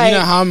you know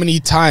how many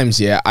times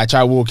I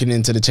try walking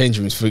into the change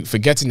rooms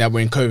forgetting that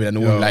we're in COVID and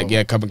the woman like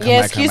come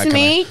back. Excuse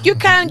me, you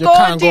can't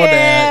go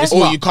there.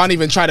 Or you can't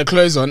even try the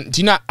clothes on. Do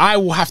you know I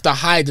will have to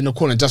hide in the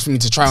corner just for me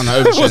to try on the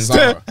overshoes.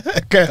 And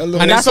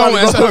then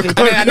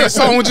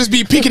someone will just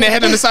be peeking their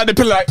head on the side of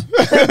the pillow like.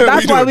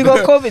 That's why we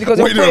got COVID, because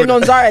we're putting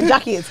on Zara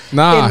jackets in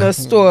the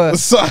store.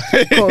 So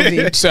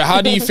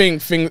how do you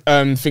think things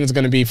are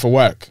going to be for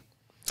work?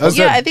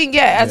 I think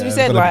as we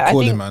said, like I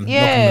think knocking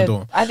the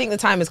door. I think the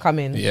time is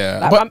coming.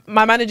 Yeah. Like,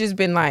 my manager's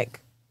been like,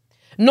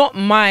 not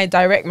my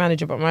direct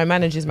manager, but my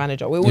manager's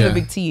manager. We're all a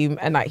big team,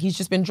 and like he's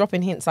just been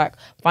dropping hints like,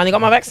 finally got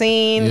my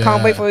vaccine.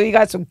 Can't wait for you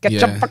guys to get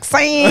your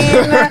vaccine.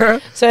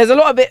 So there's a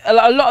lot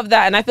of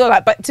that, and I feel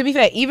like, but to be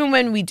fair, even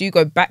when we do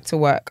go back to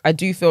work, I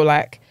do feel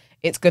like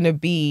it's gonna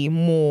be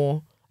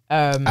more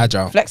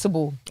agile,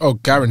 flexible. Oh,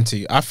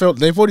 guarantee. I felt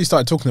they've already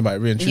started talking about it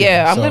reintroducing.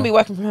 Yeah, I'm gonna be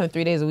working from home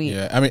 3 days a week.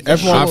 Yeah, I mean,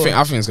 everyone. I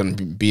think it's gonna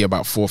be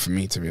about 4 for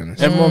me, to be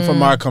honest. Everyone from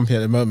my company at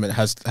the moment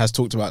has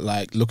talked about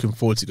like looking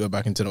forward to go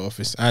back into the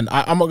office, and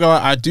I'm not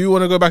going. I do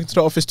want to go back into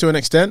the office to an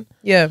extent.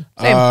 Yeah,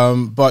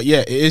 same. But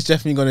yeah, it is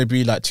definitely going to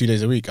be like 2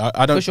 days a week.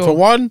 I don't. For sure. For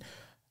one,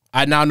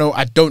 I now know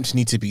I don't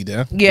need to be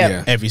there.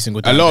 Yeah. Every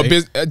single day. A lot of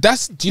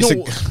business. Do you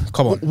know?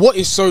 Come on. What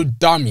is so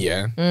dumb?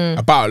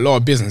 About a lot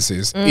of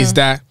businesses is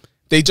that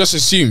they just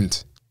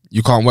assumed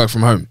you can't work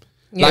from home.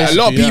 Like a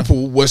lot of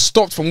people were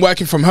stopped from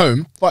working from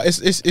home. But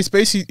it's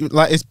basically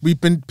like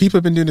people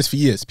have been doing this for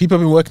years. People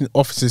have been working in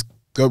offices,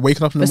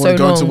 waking up in the morning,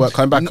 going to work,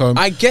 coming back home.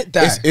 I get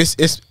that.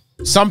 It's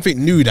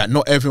something new that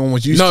not everyone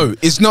was used to. No,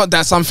 it's not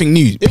that something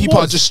new. People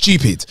are just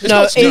stupid. It's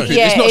not stupid.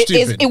 It's not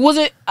stupid. It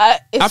wasn't. I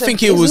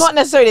think it was. It's not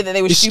necessarily that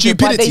they were stupid,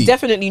 stupidity. but they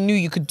definitely knew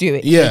you could do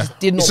it. Yeah. They just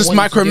did not. It's just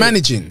want you to do it.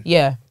 micromanaging.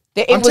 Yeah.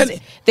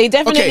 They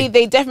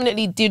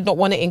definitely did not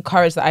want to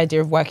encourage the idea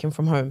of working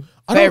from home.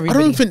 I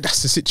don't think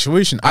that's the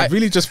situation. I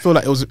really just feel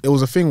like it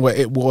was a thing where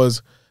it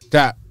was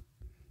that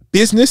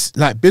business,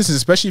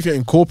 especially if you're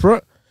in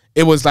corporate,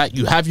 it was like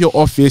you have your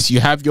office, you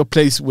have your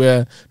place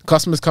where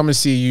customers come and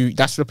see you.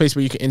 That's the place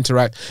where you can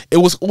interact. It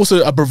was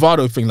also a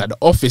bravado thing. Like the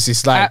office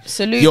is like,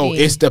 absolutely,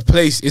 it's the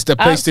place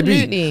to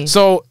be.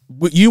 So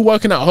you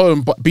working at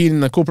home, but being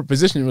in a corporate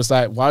position, it was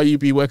like, why you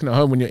be working at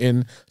home when you're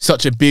in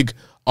such a big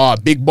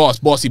boss,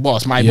 bossy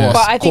boss, my boss.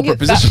 But I think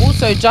corporate that position.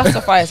 also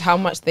justifies how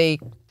much they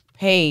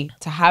pay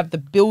to have the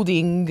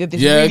building,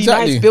 this really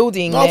nice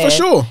building. Oh, for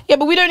sure. Yeah,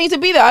 but we don't need to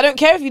be there. I don't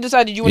care if you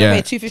decided you want to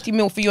pay 250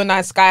 mil for your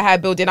nice sky high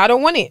building. I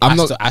don't want it.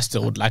 I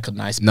still would like a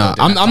nice building.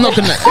 I'm not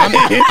gonna.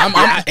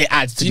 It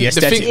adds to the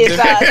aesthetic.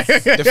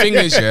 The thing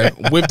is,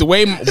 with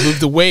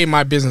the way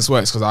my business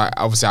works,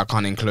 because I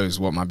can't enclose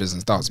what my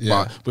business does,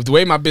 but with the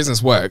way my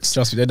business works,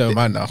 trust me, they don't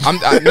mind now.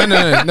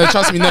 No,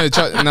 trust me, no.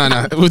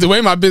 With the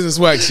way my business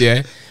works,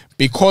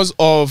 because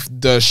of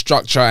the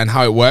structure and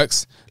how it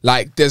works,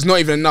 like there's not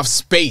even enough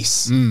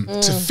space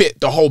to fit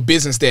the whole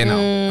business there now.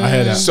 I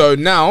hear that. So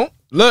now,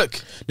 look,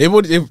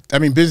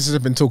 businesses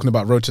have been talking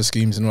about rota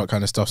schemes and all that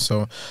kind of stuff.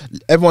 So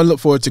everyone look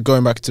forward to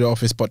going back to the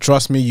office, but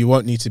trust me, you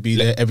won't need to be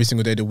there every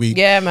single day of the week.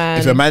 Yeah, man.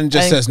 If a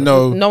manager says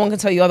no, no one can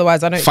tell you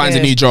otherwise. I don't find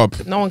care. a new job.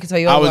 No one can tell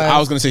you otherwise. I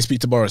was going to say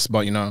speak to Boris,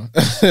 but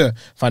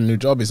find a new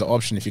job is an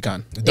option if you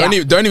can. Don't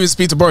even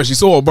speak to Boris. You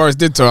saw what Boris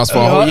did to us for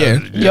a whole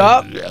year.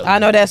 Yup, I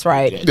know that's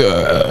right.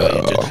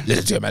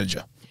 Listen to your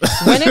manager.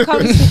 When it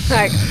comes to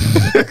like,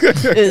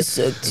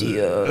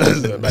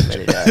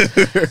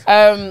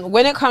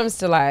 when it comes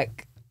to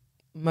like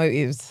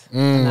motives,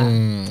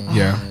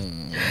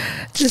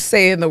 just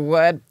saying the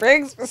word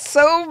brings me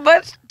so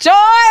much joy.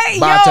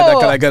 Bartender,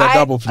 can I get a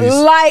double, please?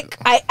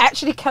 I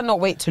actually cannot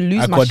wait to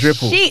lose my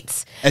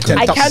sheets.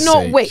 I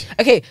cannot wait.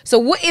 Okay, so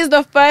what is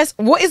the first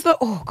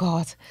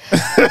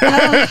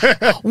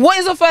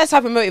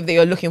type of motive that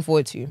you're looking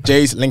forward to?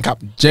 Jays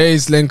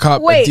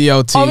Linkup. Wait,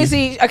 DLT.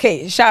 obviously,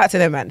 okay, shout out to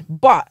them, man.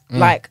 But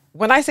like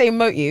when I say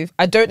motive,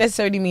 I don't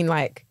necessarily mean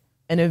like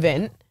an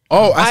event.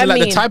 Oh, I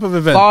mean the type of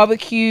event.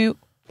 Barbecue,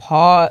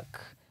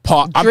 park,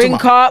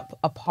 drink up,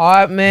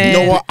 apartment.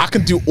 You know what? I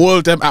can do all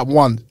of them at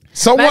once.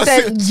 Someone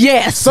said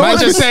yes. Someone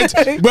just said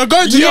we're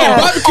going to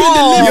barbecue in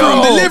the living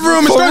room. The living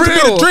room is going to be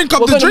the drink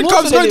up. The drink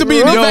up is going to be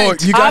an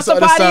event. You guys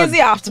after party is the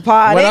after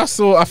party. When I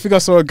think I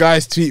saw a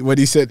guy's tweet when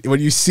he said,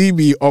 "When you see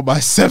me on my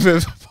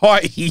 7th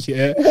party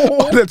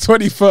on the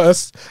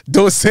 21st,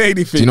 don't say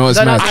anything." Do you know what's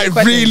mad? I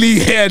really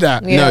hear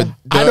that. Yeah. No,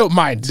 I don't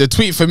mind. The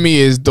tweet for me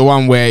is the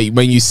one where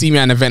when you see me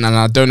at an event and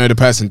I don't know the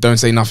person, don't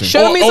say nothing.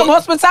 Show me some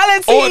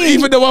hospitality. Or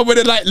even the one where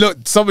they're like, "Look,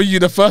 some of you,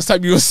 the first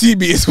time you'll see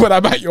me is when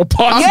I'm at your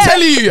party." I'm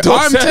telling you.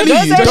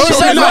 Just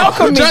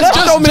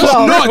show me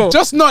love.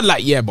 Just not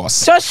like, yeah,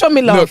 boss. Just show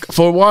me love. Look,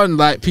 for one,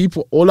 like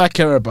people, all I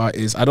care about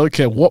is I don't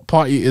care what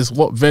party it is,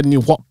 what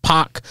venue, what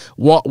park,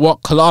 what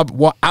club,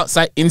 what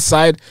outside,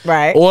 inside.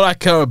 Right. All I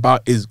care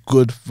about is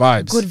good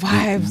vibes. Good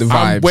vibes. The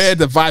vibes. I'm where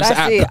the vibes are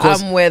at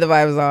because I'm where the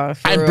vibes are.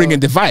 I'm bringing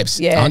the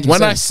vibes. Yeah. 100%.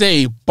 When I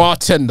say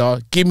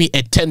bartender, give me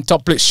a 10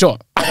 toplet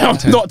shot. I'm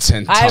not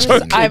 10.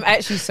 I'm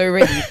actually so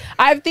ready.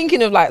 I'm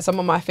thinking of like some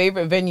of my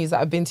favorite venues that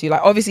I've been to. Like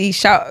obviously,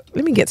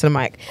 let me get to the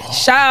mic.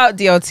 Shout out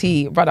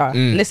DLT, brother.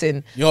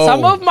 Listen,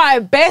 some of my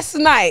best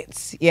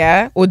nights,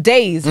 or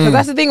days, because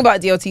that's the thing about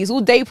DLT. It's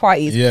all day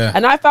parties. Yeah.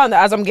 And I found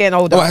that as I'm getting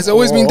older. Oh, has it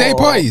always been day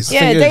parties?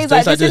 Yeah, days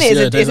like this,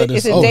 innit?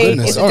 It's a day.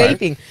 It's a day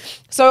thing.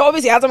 So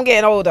obviously, as I'm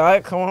getting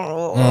older, come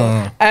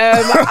on.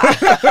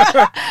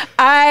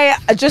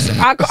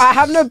 I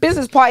have no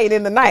business partying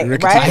in the night,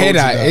 right? I hear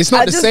that. It's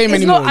not the same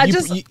anymore.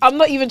 I'm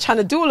not even trying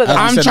to do all of that.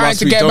 I'm trying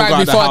to get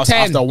back before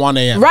 10 after 1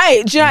 a.m.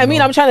 Right? Do you know what I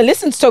mean? I'm trying to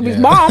listen to Tobi's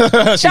mom.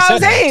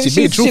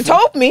 She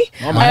told me.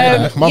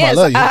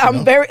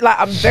 I'm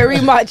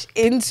very much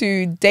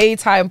into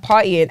daytime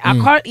partying. I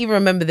can't even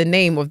remember the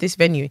name of this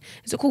venue.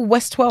 Is it called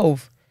West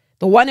 12?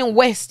 The one in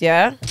West,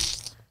 yeah.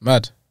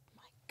 Mad.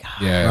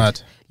 Yeah.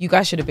 Mad. You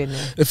guys should have been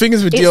there. The thing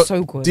is with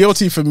so good.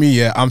 DLT for me,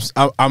 yeah,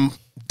 I'm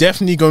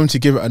definitely going to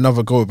give it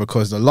another go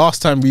because the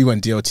last time we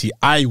went DLT,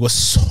 I was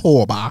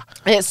sober.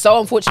 It's so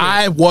unfortunate.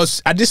 I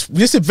was at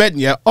this event,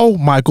 yeah. Oh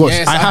my gosh,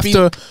 yes, I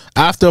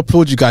have to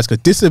applaud you guys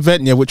because this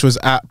event, yeah, which was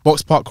at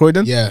Box Park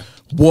Croydon,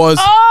 was.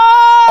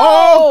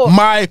 Oh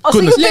my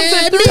goodness!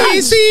 Let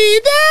me see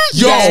that.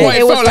 Yo,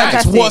 it was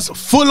fantastic. That was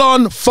full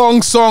on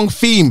Fong Song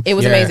theme. It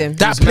was amazing.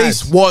 That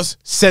place was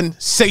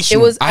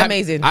sensational. It was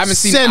amazing. I haven't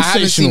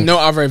seen no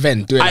other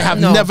event do it. I have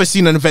never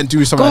seen an event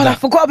do something like that. I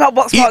forgot about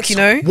Box Park. You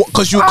know,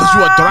 because you were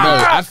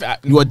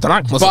drunk. You were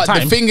drunk. But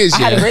the thing is, I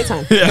had a great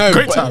time.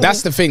 Great time.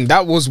 That's the thing.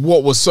 That was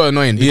what was so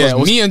annoying.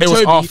 Because me and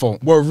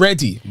Tobi were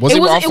ready. Was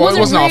it our fault? It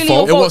wasn't our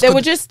fault.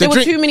 There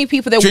were too many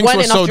people. There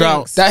weren't enough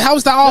drinks. How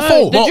was that our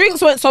fault? The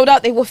drinks weren't sold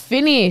out. They were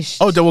finished.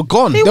 Oh, they were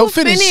gone. They were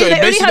finished. They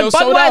only had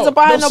Budweiser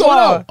behind the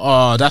bar.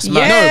 Oh, that's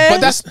mad. Yeah. No,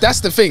 but that's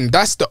the thing.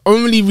 That's the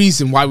only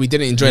reason why we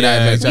didn't enjoy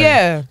that event. Exactly.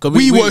 Yeah.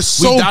 We were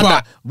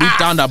sober. We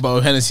down that bottle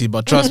of Hennessy,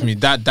 but trust me,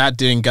 that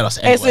didn't get us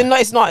anywhere.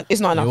 It's not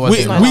enough.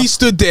 We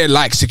stood there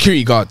like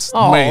security guards.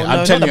 Oh, mate, no,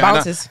 I'm telling you,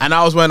 and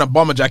I was wearing a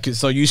bomber jacket,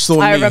 so you saw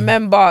me. I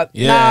remember.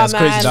 Yeah, it's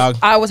crazy, dog.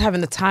 I was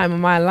having the time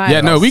of my life.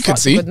 Yeah, no, we could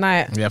see. Good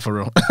night. Yeah, for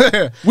real.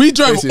 We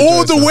drove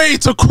all the way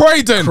to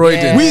Croydon.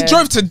 Yeah. We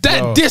drove to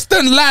that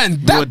distant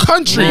land, that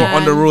country. We were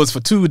on the roads for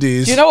 2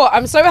 days. Do you know what?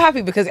 I'm so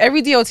happy because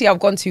every DLT I've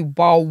gone to,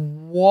 bar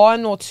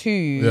 1 or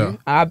 2,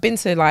 I've been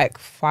to like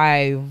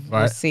 5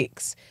 or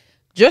 6.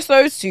 Just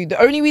those 2. The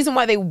only reason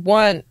why they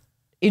weren't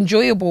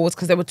enjoyable was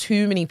because there were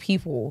too many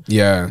people.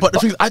 Yeah, but the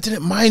thing is, I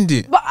didn't mind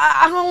it. But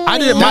I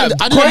didn't mind.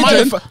 I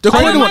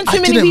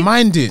didn't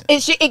mind it.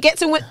 It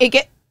gets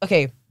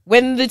okay.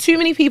 When the too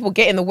many people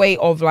get in the way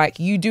of like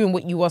you doing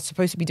what you are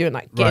supposed to be doing,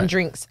 like getting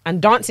drinks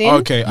and dancing,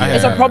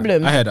 it's a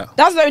problem. I hear that.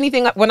 That's the only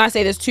thing when I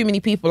say there's too many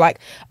people. Like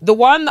the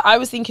one that I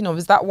was thinking of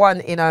is that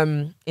one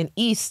in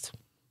East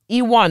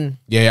E1.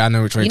 Yeah, I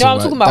know which one. You know what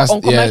I'm talking about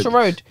on Commercial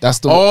Road. That's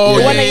the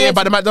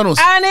by the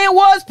McDonald's. And it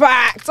was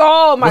packed.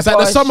 Oh my god! Was that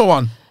the summer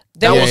one?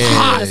 That was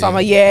hot in the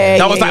summer. Yeah,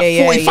 that was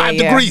like 45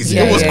 degrees.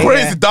 It was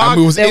crazy, dog.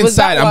 And we was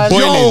inside and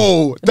boiling.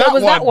 Yo, there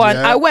was that one.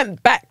 I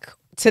went back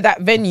to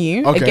that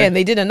venue again.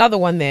 They did another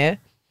one there.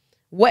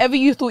 Whatever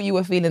you thought you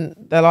were feeling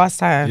the last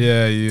time,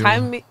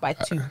 time it by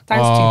 2 times 2.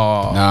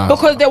 Nah.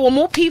 Because there were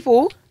more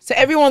people, so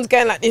everyone's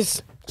going like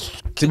this.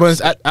 To be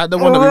honest, at the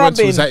one that we went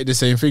to was exactly the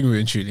same thing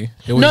in Chile.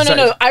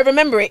 No. I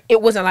remember it.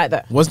 It wasn't like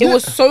that. It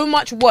was so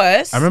much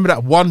worse. I remember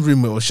that one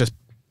room. It was just.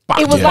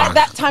 It was like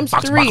that times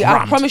 3.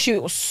 I promise you,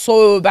 it was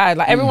so bad.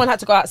 Like everyone had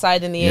to go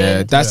outside in the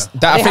end. They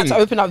had to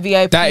open up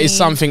VIP. That is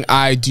something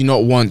I do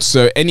not want.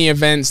 So any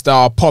events that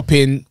are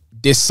popping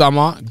this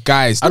summer,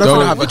 guys, I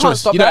don't have a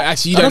choice. You don't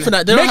actually. You don't think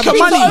that they make money.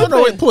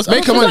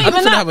 Make money. I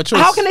don't have a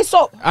choice. How can they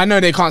stop? I know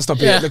they can't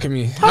stop it. Look at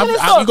me. You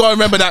gotta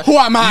remember that. Who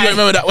am I? You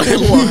gotta remember that.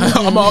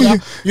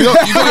 You gotta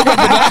remember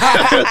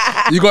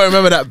that. You gotta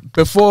remember that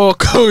before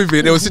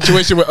COVID, there was a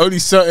situation where only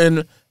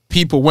certain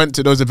people went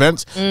to those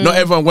events. Not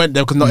everyone went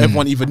there because not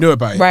everyone even knew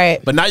about it. Right.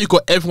 But now you've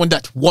got everyone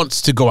that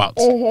wants to go out.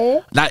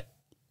 Like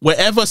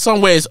wherever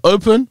somewhere is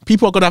open,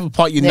 people are gonna have a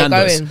party in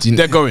Nando's.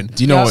 They're going.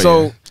 Do you know what?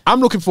 So I'm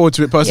looking forward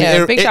to it personally.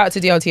 Yeah, big shout out to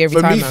DLT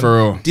every time. For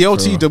real.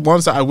 DLT, the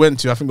ones that I went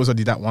to, I think it was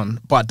only that one.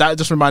 But that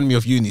just reminded me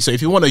of uni. So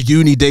if you want a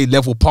uni day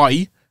level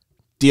party,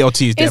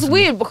 DLT is definitely. It's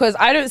weird because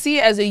I don't see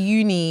it as a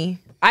uni.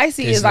 I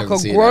see it as like a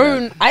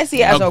grown. I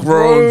see it as a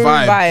grown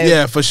vibe.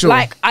 Yeah, for sure.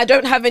 Like I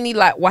don't have any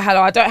like wahala.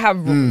 I don't have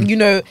you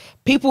know,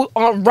 people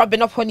aren't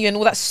rubbing up on you and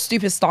all that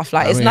stupid stuff.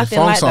 Like it's nothing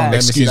like that.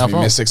 Excuse me,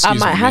 miss. I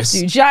might have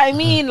to. Do you know what I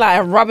mean?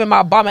 Like rubbing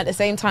my bum at the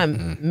same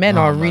time. Men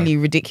are really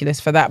ridiculous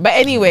for that. But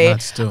anyway,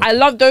 I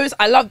love those.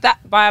 I love that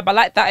vibe. I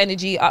like that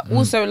energy. I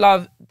also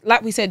love,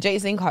 like we said,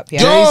 Jays Linkup. Yeah,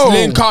 Jays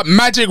Linkup,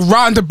 Magic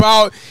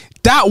Roundabout.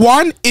 That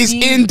one is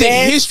in the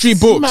history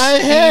books. My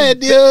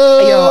head,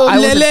 I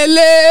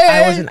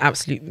was an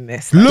absolute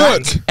mess.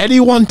 Look,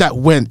 anyone that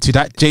went to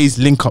that Jays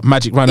Linkup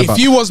Magic Roundabout, if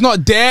you was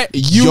not there,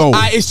 you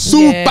are a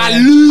super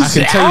loser.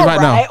 I can tell you right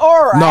now.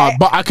 No,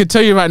 but I can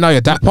tell you right now,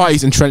 that party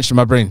is entrenched in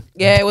my brain.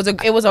 Yeah, it was a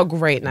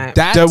great night.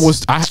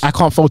 I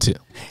can't fault it.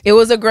 It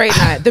was a great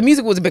night. The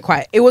music was a bit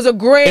quiet. It was a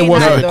great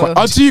night though.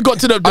 Until you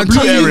got to the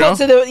blue area.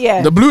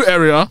 The blue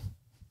area.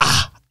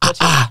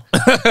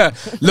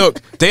 Look,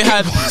 they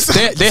had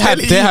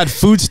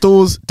food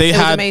stalls. They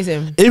had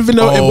amazing. Even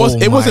though it was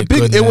a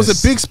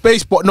big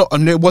space, but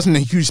it wasn't a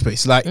huge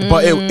space. Like,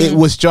 but it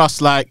was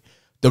just like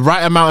the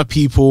right amount of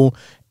people.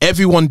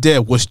 Everyone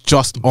there was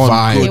just on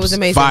vibes. It was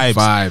amazing.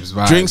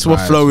 Vibes. Drinks were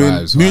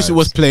flowing. Music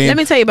was playing. Let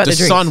me tell you about the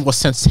drinks. The sun was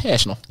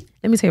sensational.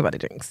 Let me tell you about the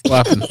drinks.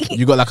 What happened?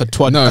 You got like a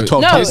 12 No, table.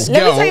 let me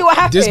tell you what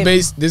happened. This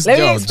Let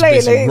me girl explain,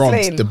 basically let me robbed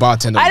explain. the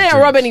bartender. I with didn't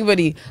drinks. rob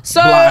anybody.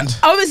 So Blind.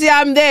 obviously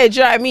I'm there, do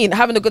you know what I mean?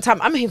 Having a good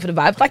time. I'm here for the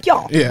vibes, like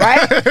y'all, Yeah.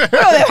 right?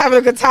 We're all there having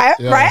a good time,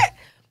 Yeah. right?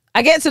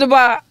 I get to the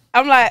bar.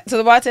 I'm like to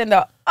the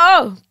bartender,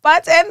 oh,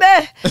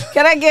 bartender,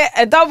 can I get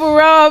a double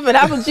rum and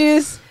apple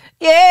juice?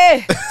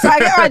 Yeah. So I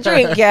get my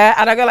drink, yeah,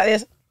 and I go like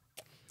this.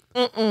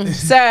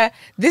 Sir,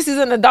 this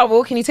isn't a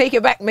double. Can you take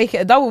it back, make it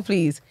a double,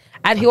 please?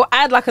 And he'll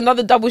add like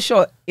another double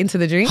shot into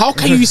the drink. How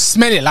can you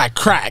smell it like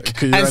crack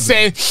Can you and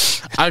imagine?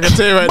 say, I can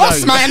tell you right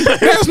boss now. man,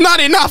 there's not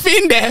enough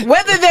in there?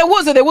 Whether there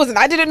was or there wasn't,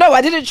 I didn't know.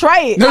 I didn't try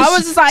it. No, I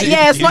was just like,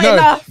 yeah, it's not no,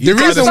 enough. The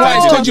reason why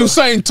is So- because you were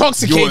so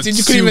intoxicated,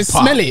 you couldn't even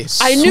super. smell it.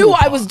 I knew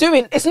what I was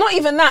doing. It's not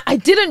even that. I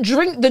didn't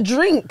drink the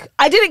drink.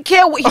 I didn't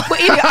care what he put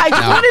in it. I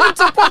just wanted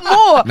him to put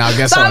more. Now,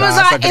 guess so what? I was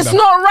Nah, like, second it's that.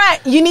 not right.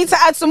 You need to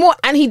add some more.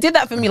 And he did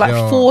that for me like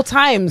Yo. 4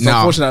 times. Nah.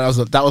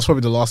 Unfortunately, that was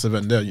probably the last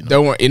event there. You know.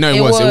 Don't worry, it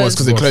It was was.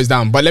 because it closed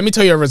down. But let me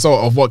tell you a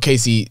result of what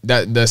Kesi,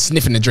 the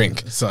sniffing the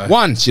drink. Sorry.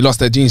 One, she lost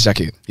her jeans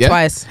jacket. Yeah,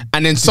 Twice.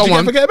 and then Did you someone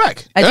ever get it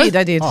back? I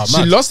did. Oh, she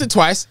man. lost it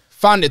twice,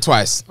 found it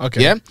twice.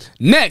 Okay. Yeah.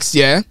 Next,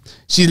 yeah,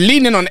 she's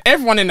leaning on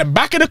everyone in the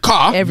back of the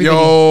car. Everybody.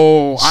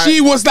 Yo,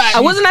 She was like,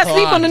 I wasn't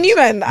asleep on the new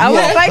man. I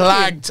was like,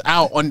 flagged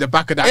out on the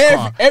back of that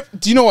car.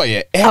 do you know what?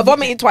 Yeah. I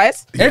vomited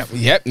twice. Yep.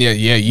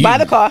 You, By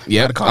the car.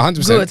 Yep. By the car.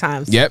 100%. Good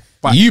times. Yep.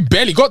 But- You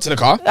barely got to the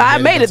car. I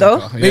made it though.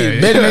 Barely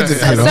made it to the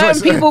car.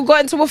 Certain people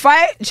got into a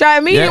fight. Do you know what I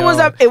mean? Yeah.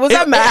 It was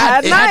a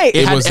mad night.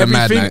 It was a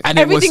mad everything, night. and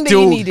it was Everything that you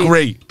still needed.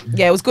 great.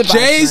 Yeah, it was good.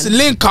 Jays vibes,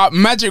 man. Linkup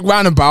Magic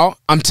Roundabout.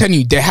 I'm telling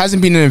you, there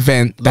hasn't been an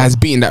event that has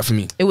beaten that for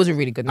me. It was a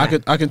really good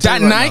night. I can tell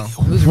That you right night,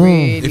 now, It was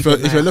really if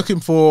good you're night. looking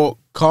for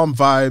calm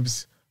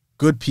vibes,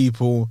 good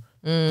people,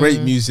 great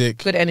music,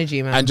 Good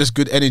energy, man. and just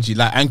good energy,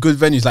 like, and good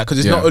venues, like, because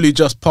it's Yeah. not only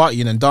just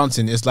partying and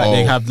dancing. It's like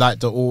they Oh. have like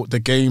the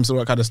games, all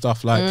that kind of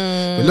stuff. Like,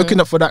 we're looking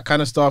up for that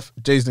kind of stuff.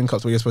 Jays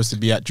Linkup's where you're supposed to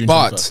be at June.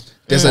 but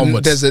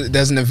 21st.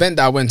 there's an event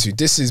that I went to.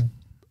 This is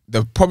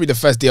probably the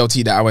first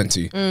DLT that I went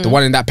to. The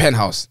one in that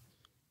penthouse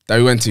that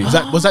we went to.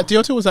 was that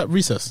DLT or was that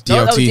Recess?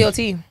 No, that was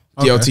DLT. DLT.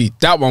 DLT.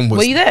 That one was.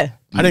 Were you there?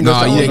 I didn't go. Nah,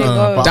 to that you one, didn't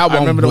go. but That I one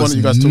remember the one was that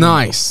you guys talking about.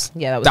 nice.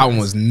 Yeah, that that one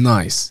was was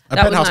nice. A That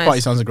was penthouse nice.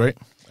 party sounds great.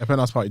 A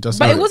penthouse party does.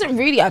 But sound it wasn't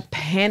really a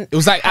penthouse. It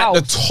was like at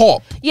the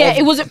top. Yeah, of-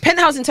 it was a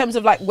penthouse in terms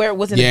of like where it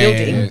was in Yeah, the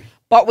building. yeah, yeah.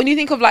 But when you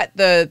think of like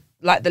the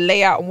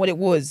layout and what it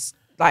was,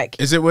 like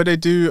Is it where they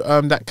do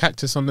that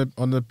cactus on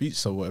the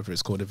beach or whatever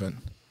it's called event?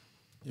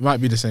 It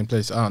might be the same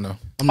place. I don't know.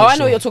 I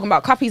know what you're talking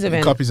about. Cuppy's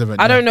event. Cuppy's event,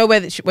 I yeah. don't know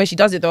where she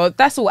does it though.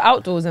 That's all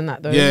outdoors and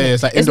that though. Yeah, isn't it? yeah,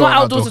 it's like it's indoor not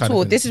and outdoors outdoor at kind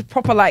all. of thing. This is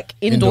proper like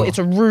indoor. Indoor. It's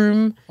a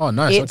room. Oh,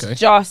 nice, It's okay.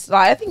 just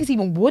like I think it's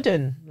even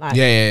wooden. Like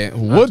Yeah.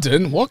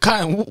 Wooden. What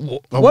kind?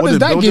 What does wooden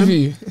that give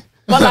building? you?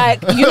 But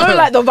like you know,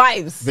 like the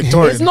vibes.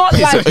 Victorian. It's not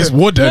like it's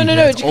wooden. No,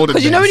 It's older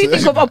because you know when you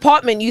days. think of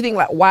apartment, you think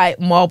like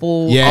white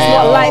marble. Yeah. It's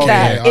not Oh, like okay,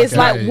 that. It's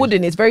okay. like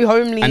wooden. It's very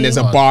homely. And there's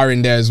a bar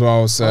in there as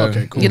well. So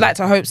Okay, cool. You'd like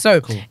to hope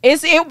so.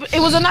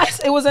 It was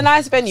a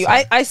nice venue.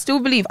 I still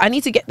believe I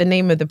need to get the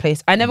name of the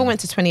place. I never went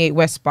to 28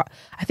 West, but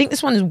I think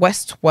this one is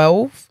West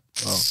 12.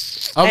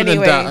 Other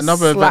Anyway, than that,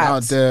 another event out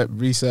slaps. there,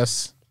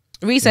 Recess.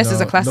 Recess You is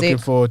know, a classic. Looking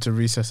forward to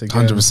Recess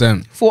again.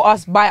 100%. For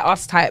us, by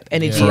us type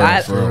energy.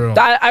 Yeah, for real.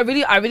 I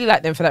really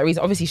like them for that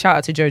reason. Obviously, shout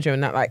out to Jojo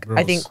and that. Like,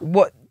 I think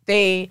what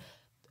the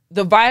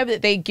vibe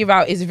that they give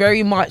out is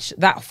very much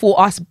that for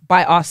us,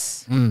 by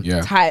us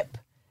Yeah. type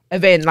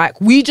event.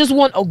 Like, we just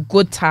want a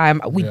good time.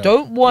 We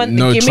don't want the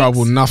No gimmicks.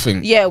 trouble,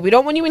 nothing. Yeah, we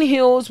don't want you in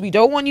heels. We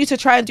don't want you to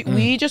try and do.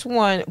 We just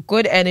want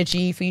good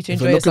energy for you to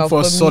If enjoy you're looking yourself. for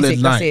a good solid music,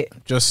 that's night,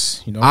 it.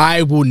 just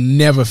I will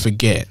never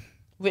forget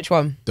Which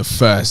one? the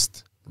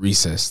first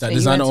recess. that you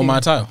designer went on to? my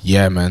tile.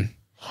 Yeah, man.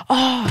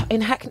 Oh,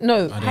 in Hackney.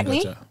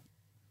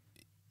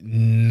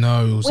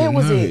 No, Where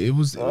was it? It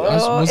was. in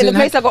the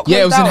place that got Yeah,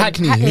 it closed was in down.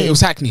 Hackney. Hackney. It was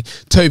Hackney.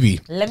 Toby,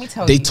 Let me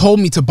tell they you. told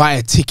me to buy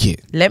a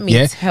ticket. Let me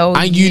yeah? tell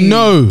and you. you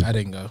know, I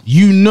didn't go.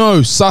 you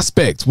know,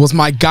 Suspect was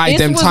my guy. This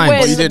Them was times.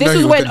 when, you didn't this know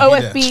was he was when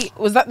gonna be OFB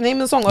was that the name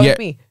of the song? Yeah.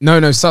 OFB.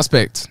 No,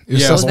 Suspect. It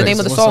was Yeah, What was the Suspect. name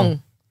of the What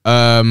song?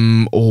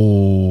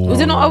 Oh,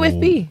 Was it not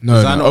OFB? No,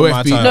 Designer on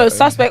my OFB. tile. No,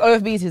 Suspect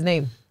OFB is his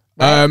name.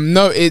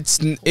 No, it is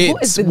the name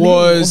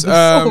was of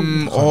the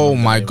song? oh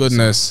my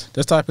goodness.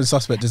 Just type in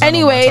suspect designer.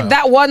 Anyway, on my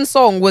tile. that one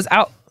song was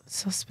out.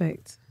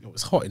 Suspect. It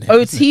was hot in here.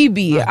 isn't it?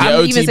 OTB.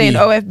 I'm even OTB. saying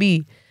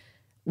OFB.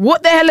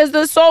 What the hell is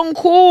the song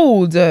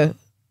called? Wait,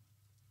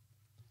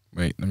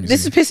 let me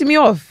This see. is pissing me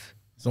off.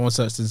 Someone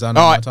searched designer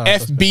on Oh, my tile.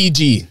 Suspect.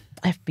 FBG.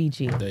 FBG.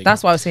 you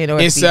That's why I was saying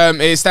OFB. It's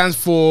it stands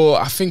for,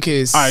 I think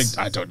it's I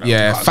don't know.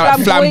 yeah,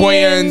 Flamboyant-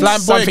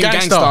 flamboyant something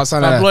gangster or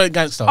something like that. Flamboyant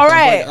gangster. All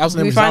right, That was the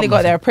name we of his finally album,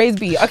 got there. Praise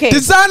be. Okay.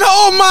 Designer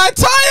on my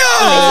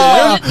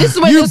tire. This is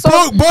when You the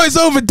song- broke boys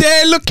over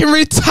there looking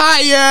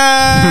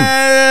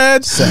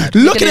retired.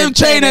 Look at them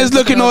trainers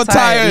looking all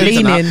tired.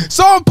 Leaning.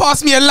 Someone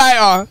pass me a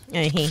lighter.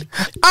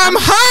 I'm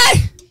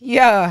high.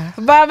 Yeah,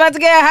 but I'm about to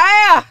get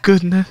higher.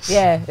 Goodness.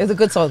 Yeah, it was a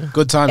good song.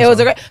 Good times, It was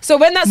a man. great. So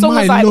when that song My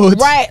was like Lord.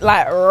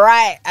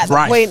 right at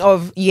Right. the point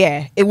of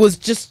it was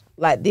just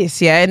like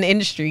this, yeah, in the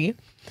industry.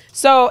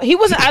 So he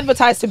wasn't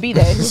advertised to be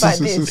there. He was like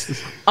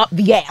this, up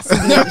the ass.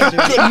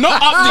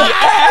 Not up the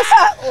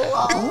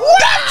ass.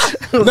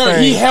 What? No,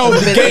 he held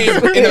the game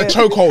in a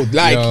chokehold.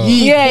 Like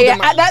yeah.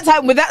 At that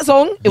time with that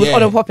song, it was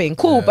on and popping.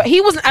 Cool, but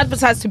he wasn't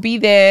advertised to be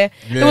there.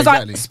 It was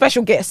like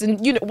special guests,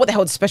 and you know what the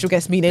hell does special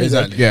guests mean anyway?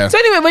 Exactly. Yeah. So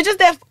anyway, we're just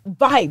there.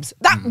 Vibes.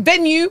 That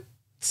venue.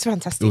 It's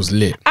fantastic. It was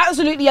lit.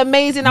 Absolutely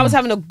amazing. I was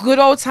having a good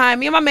old time.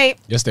 Me and my mate.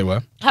 Yes, they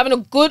were. Having a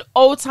good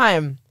old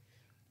time.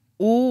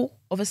 All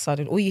of a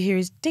sudden, all you hear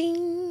is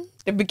ding.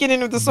 The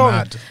beginning of the song.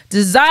 Mad.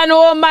 Design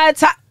all my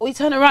time. We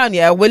turn around,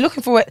 we're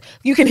looking for it.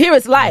 You can hear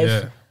it's live.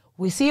 Yeah.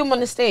 We see him on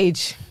the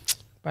stage.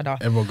 Brother.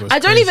 Everyone goes I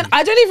don't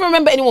crazy. even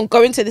remember anyone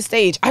going to the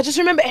stage. I just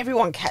remember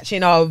everyone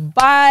catching a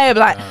vibe.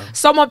 Like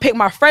someone picked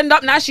my friend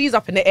up. Now she's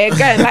up in the air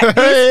again. Like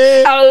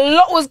a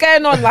lot was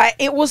going on. Like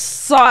it was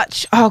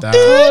such a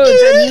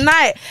good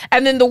night.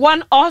 And then the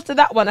one after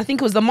that one, I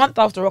think it was the month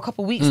after or a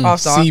couple weeks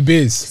after.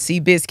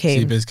 C-Biz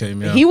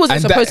came. Yeah. He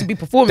wasn't supposed to be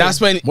performing. That's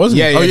when.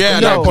 Wasn't he? Oh yeah.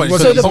 At that point.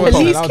 So the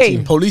police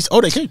came. Police.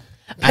 Oh, they came.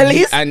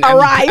 Police and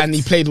arrived. and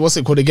he played. What's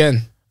it called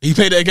again? He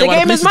played it again. The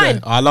Game Is Mine.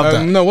 Oh, I love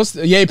that. No,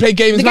 he played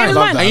Game Is The Game Mine. Is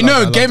Mine. And you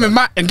know,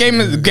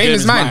 Game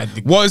Is Mine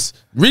was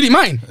really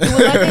mine. It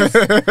was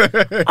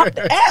like this. Up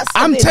the ass.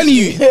 I'm telling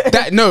you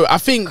that. No, I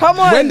think Come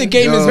on. when the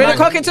Game Is Bring the Mine.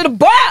 cock into the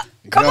bar.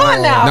 Come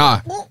on now.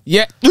 Nah,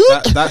 yeah.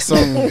 That song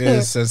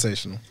is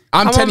sensational.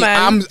 I'm Come telling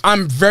on, you,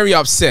 I'm very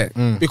upset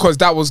because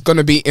that was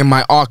gonna be in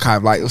my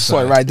archive. Like,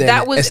 sorry, right there.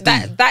 That was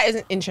SD. that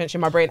isn't entrenched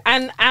in my brain.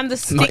 And the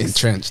Sticks Not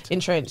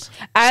entrenched.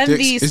 And Sticks,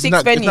 the isn't Sticks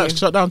that- venue. isn't that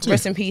shut down too?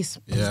 Rest in peace.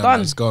 Yeah, It's man,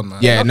 gone. it's gone, man.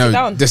 Yeah, Knocked it no,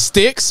 down. the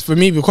Sticks for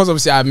me because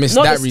obviously I missed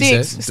Not that the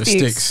Sticks. recess. The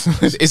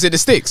Sticks. Is it the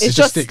Sticks? It's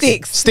just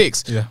Sticks.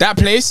 Sticks. Yeah. That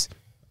place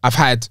I've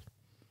had.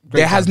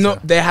 Great There has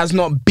times,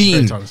 not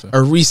been Great times,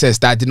 a recess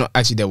that I did not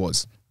actually. There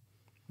was.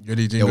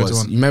 Really didn't There go to was.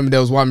 one. You remember there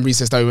was one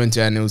recess that we went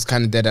to and it was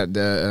kind of dead at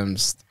the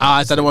Is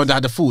that the one that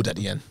had the food at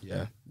the end?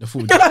 yeah. The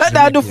food. That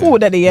had the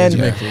food at the end.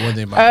 Jamaica, one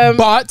day, man.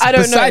 But I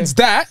don't besides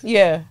know. that,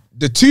 Yeah.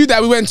 the two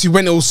that we went to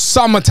when it was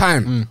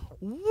summertime.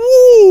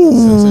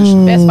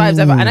 Best vibes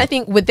ever. And I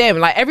think with them,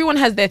 like everyone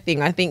has their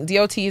thing. I think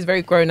DLT is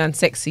very grown and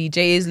sexy.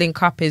 Jays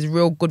Linkup is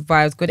real good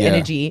vibes, good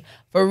energy.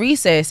 For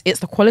Recess, it's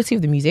the quality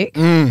of the music.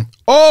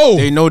 Oh,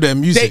 They know their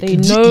music. They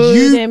know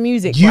their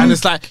music. And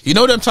it's like, you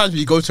know them times when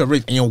you go to a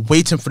rave and you're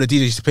waiting for the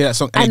DJ to play that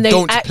song and, they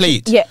don't play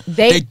it. Yeah,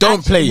 they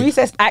don't play it.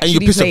 Recess and you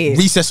actually piss play off.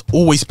 it. Recess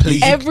always plays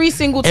it. Every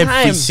single time.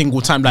 Every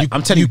single time. Like,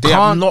 I'm telling you, they have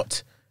can't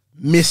not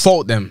missed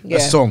fault them. Yeah. a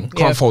song.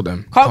 Can't fault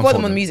them. Can't fault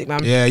them on music,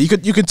 man. Yeah, you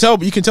can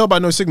tell by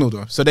no signal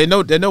though. So they know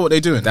what they're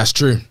doing. That's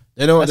true.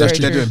 They know what That's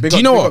they're very doing. true. Do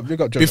you know what?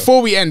 Big up,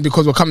 Before we end,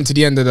 because we're coming to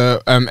the end of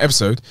the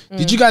episode,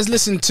 did you guys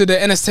listen to the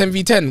NS10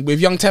 V10 with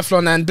Young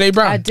Teflon and Blade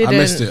Brown? I didn't.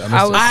 missed it.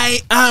 I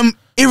am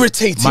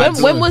irritated.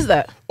 When was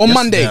that? On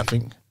Monday. I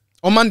think.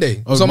 On Monday.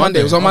 It was on Monday.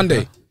 It was on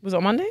Monday. Was it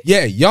on Monday?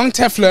 Yeah, Young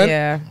Teflon.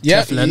 Yeah.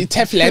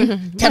 Teflon.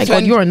 Oh my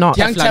God, you're a knock.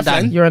 Young Teflon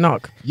Teflon. You're a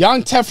knock.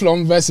 Young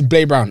Teflon versus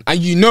Blade Brown. And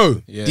you know,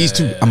 these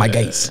two are my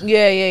gays.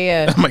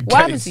 Yeah. my What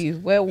happened guys. to you?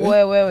 Where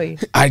were we?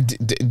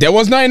 There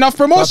was not enough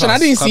promotion. I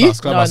didn't see.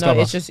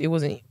 It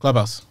wasn't.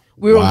 Clubhouse.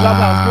 We were on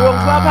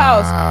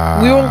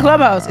Clubhouse. We were on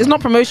Clubhouse. It's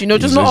not promotion. You're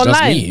just not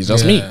online. It's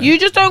just me. You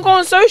just don't go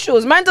on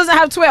socials. Man doesn't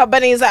have Twitter,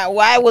 but he's like,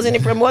 why wasn't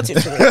it promoted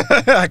to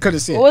me? I couldn't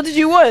see it. What did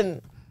you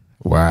want?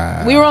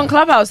 Wow. We were on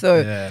Clubhouse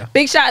though. Yeah.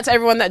 Big shout out to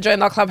everyone that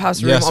joined our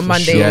Clubhouse room Yes, on for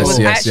Monday. sure. It was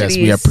Yes,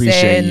 actually we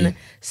appreciate you.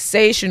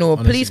 sensational.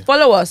 Please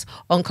follow us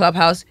on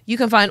Clubhouse. You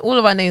can find all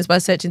of our names by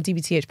searching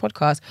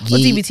DBTHPodcast or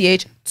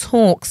DBTH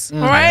Talks. All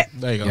right?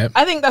 There you go. Yep.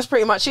 I think that's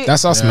pretty much it.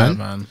 That's us, Yeah,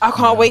 man. I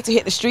can't wait to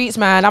hit the streets,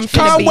 man. I'm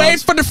finna Can't be wait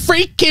for the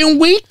freaking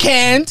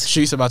weekend.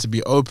 Streets about to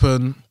be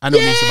open.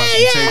 Annual leave's about to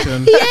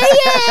be taken.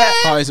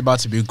 Party's about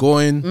to be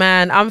going.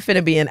 Man, I'm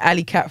finna be an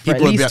alley cat for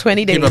at least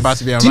 20 days. People are about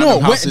to be Do you know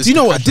what? houses Do you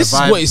know to what? catch This the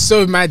is vibe. what is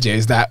so mad, yeah,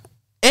 is that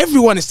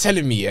everyone is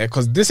telling me, yeah,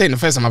 because this ain't the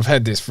first time I've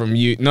heard this from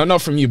you. No,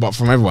 not from you, but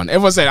from everyone.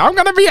 Everyone said, I'm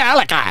gonna be an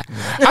alley cat.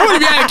 I'm gonna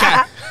be an alley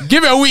cat.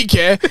 Give it a week,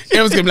 yeah.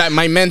 It was gonna be like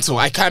my mental.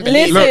 I can't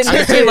believe. Listen.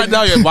 Look, I can tell you right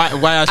now, yeah,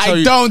 why I show I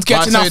you. don't get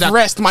why I tell you enough that-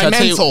 rest, my shall I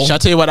tell you- mental. Shall I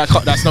tell you why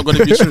that's not going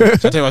to be true? Shall I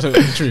tell you what's not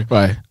going to be true?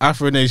 Right.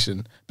 Afro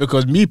Nation.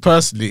 Because me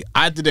personally,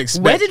 I didn't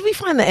expect. Where did we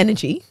find the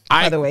energy,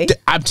 by the way?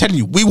 I'm telling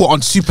you, we were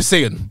on Super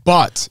Saiyan.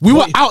 But We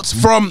were out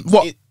from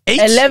what?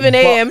 11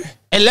 a.m.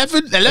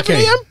 11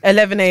 Okay. a.m.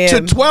 11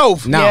 a.m. to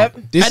 12. now, Yep.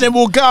 this, And then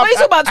we'll go up What are you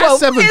talking about at 12?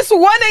 7. It's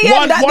 1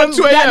 a.m. that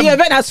 2 the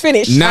event has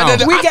finished. Now. And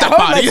then we the get after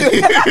home party.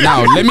 at 2.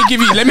 now let me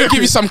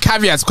give you some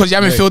caveats because you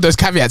haven't filled those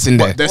caveats in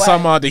there. The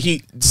summer, the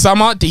heat.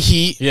 Summer, the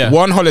heat, Yeah.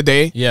 one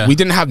holiday. Yeah. We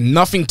didn't have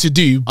nothing to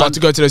do but to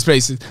go to those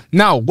places.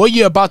 Now, what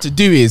you're about to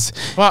do is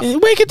But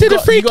wake it to the You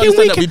gotta freaking understand that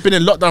weekend. we've been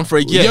in lockdown for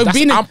a year. You've That's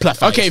been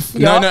amplified. Okay,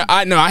 Yeah.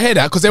 I hear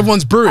that because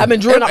everyone's brewing. I've been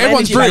drawing up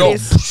Everyone's energy like brewing.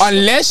 this.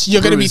 Unless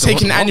you're going to be Brewing, so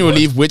taking what's annual wrong?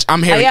 leave, which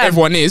I'm hearing I am.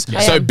 everyone is. I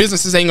So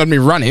businesses ain't gonna be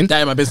running. That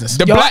ain't my business.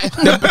 The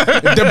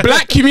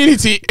black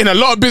community in a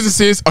lot of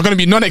businesses are gonna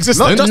be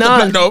non-existent. Not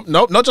just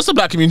not just the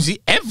black community.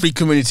 Every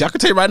community. I can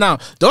tell you right now.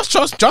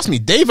 Trust me.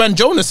 Dave and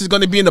Jonas is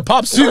gonna be in the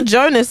pub soon.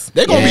 Jonas.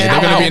 They're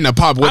gonna be in the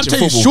pub watching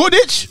football.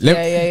 Shoreditch.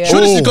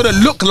 Shoreditch is gonna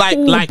look like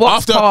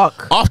after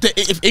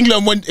if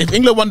England won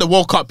the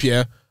World Cup.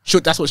 Yeah,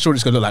 that's what Shoreditch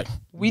is gonna look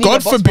like.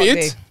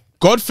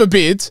 God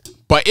forbid.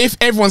 But if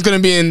everyone's going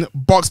to be in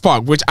Box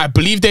Park, which I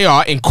believe they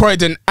are, in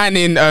Croydon and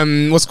in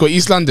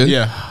East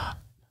London,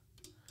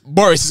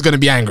 Boris is going to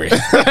be angry.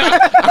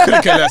 I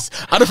couldn't care less.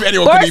 I don't think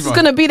anyone could either. Boris is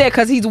going to be there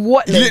because he's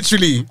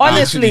literally.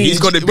 Honestly. He's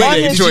going to be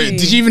there. Enjoy it.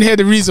 Did you even hear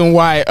the reason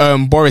why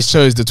Boris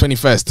chose the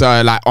 21st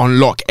to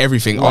unlock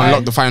everything,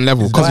 unlock the final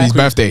level? Because of his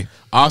birthday.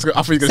 I thought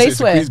he was going to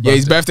say yeah,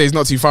 his birthday is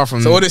not too far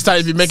from. So all this time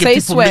he's been making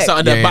people miss out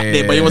on their back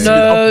day, but he wants to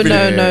be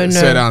No.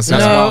 Swear down,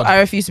 No, I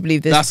refuse to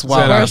believe this. That's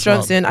wild. Boris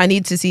Johnson, I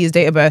need to see his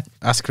date of birth.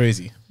 That's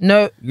crazy.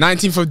 No.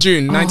 19th of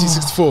June,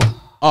 1964.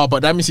 Oh,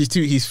 but that means he's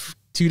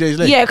 2 days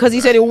late. Yeah, because he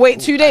said he'll wait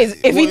 2 days.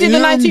 If he did the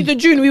 19th of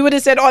June, we would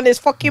have said on his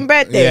fucking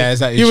birthday. Yeah,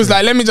 exactly. He was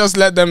like, let me just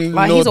let them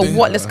know. He's a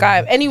whatless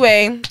guy.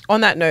 Anyway,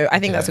 on that note, I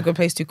think that's a good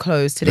place to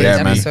close today's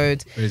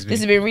episode. This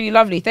has been really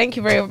lovely. Thank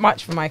you very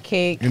much for my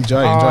cake.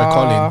 Enjoy,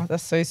 Colin.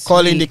 That's so sweet.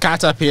 Colin the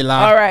caterpillar.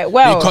 All right,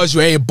 well. Because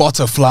you're a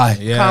butterfly.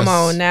 Yes. Come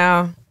on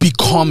now.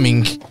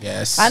 Becoming.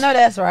 Yes. I know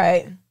that's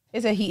right.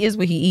 He said he is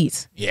what he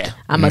eats. Yeah.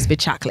 I must be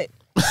chocolate.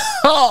 Boy.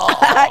 All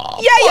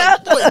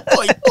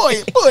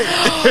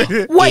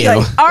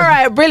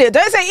right, brilliant.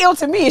 Don't say ill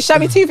to me.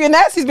 Shabby T, if you're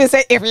nasty, has been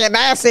saying if you're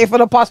nasty for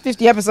the past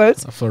 50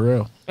 episodes. For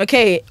real.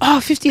 Okay.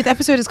 50th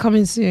episode is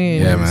coming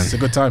soon. Yeah, man. It's a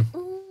good time.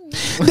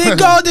 The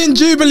Golden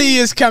Jubilee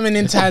is coming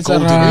in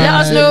Tanzania. Let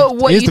us know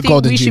what you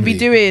think we should be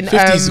doing.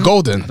 50 is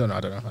golden. I don't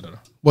know.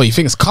 What, you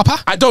think it's copper?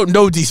 I don't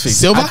know these things.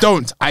 Silver? I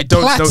don't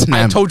Platinum.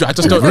 know. I told you. I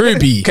just don't.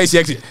 Ruby.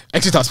 Kesi,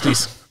 exit us,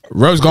 please.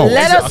 Rose gold.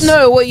 Let us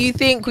know what you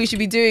think we should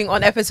be doing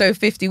on episode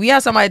 50. We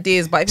have some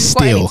ideas, but if you've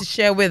got anything to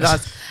share with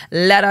us,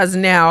 let us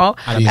know.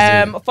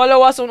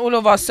 Follow us on all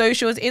of our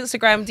socials: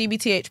 Instagram,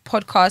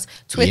 DBTHPodcast,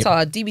 Twitter,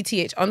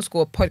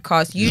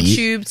 DBTH_podcast,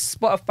 YouTube,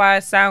 Spotify,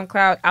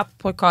 Soundcloud,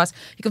 Apple Podcasts.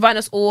 You can find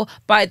us all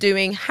by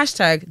doing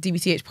hashtag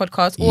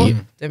DBTHPodcast or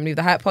Don't Believe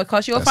the Hype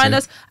Podcast. You'll find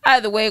us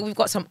either way. We've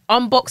got some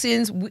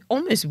unboxings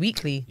almost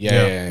weekly. We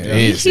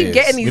keep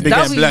getting these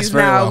W's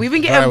now. We've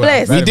been getting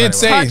blessed. We did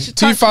say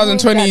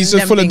 2020 is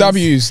just full of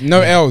W's,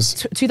 no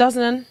L's.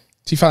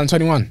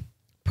 2021.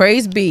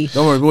 Praise be.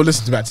 Don't worry, we'll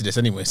listen back to this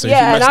anyway. So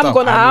yeah, and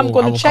I'm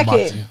gonna check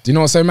it. Do you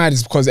know what's so mad?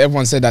 Is because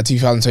everyone said that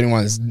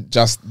 2021 is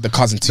just the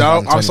cousin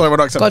 2020. No, I'm sorry, we're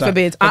not accepting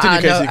that. God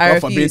forbid. No, I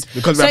refuse.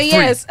 Because so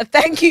yes,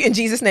 thank you in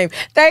Jesus' name.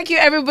 Thank you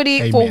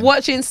everybody for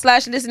watching /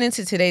 listening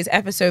to today's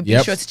episode. Be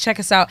sure to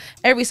check us out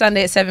every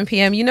Sunday at 7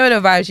 p.m. You know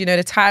the vibes, you know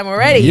the time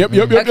already. Yep.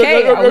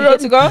 Okay, are we good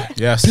to go?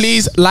 Yes.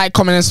 Please like,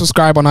 comment, and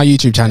subscribe on our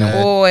YouTube channel.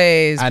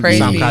 Always. And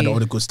praise SoundCloud, me. all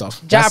the good stuff.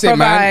 That's it,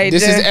 man.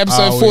 This is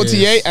episode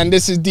 48, and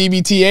this is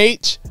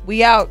DBTH.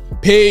 We out.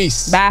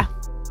 Peace. Bye.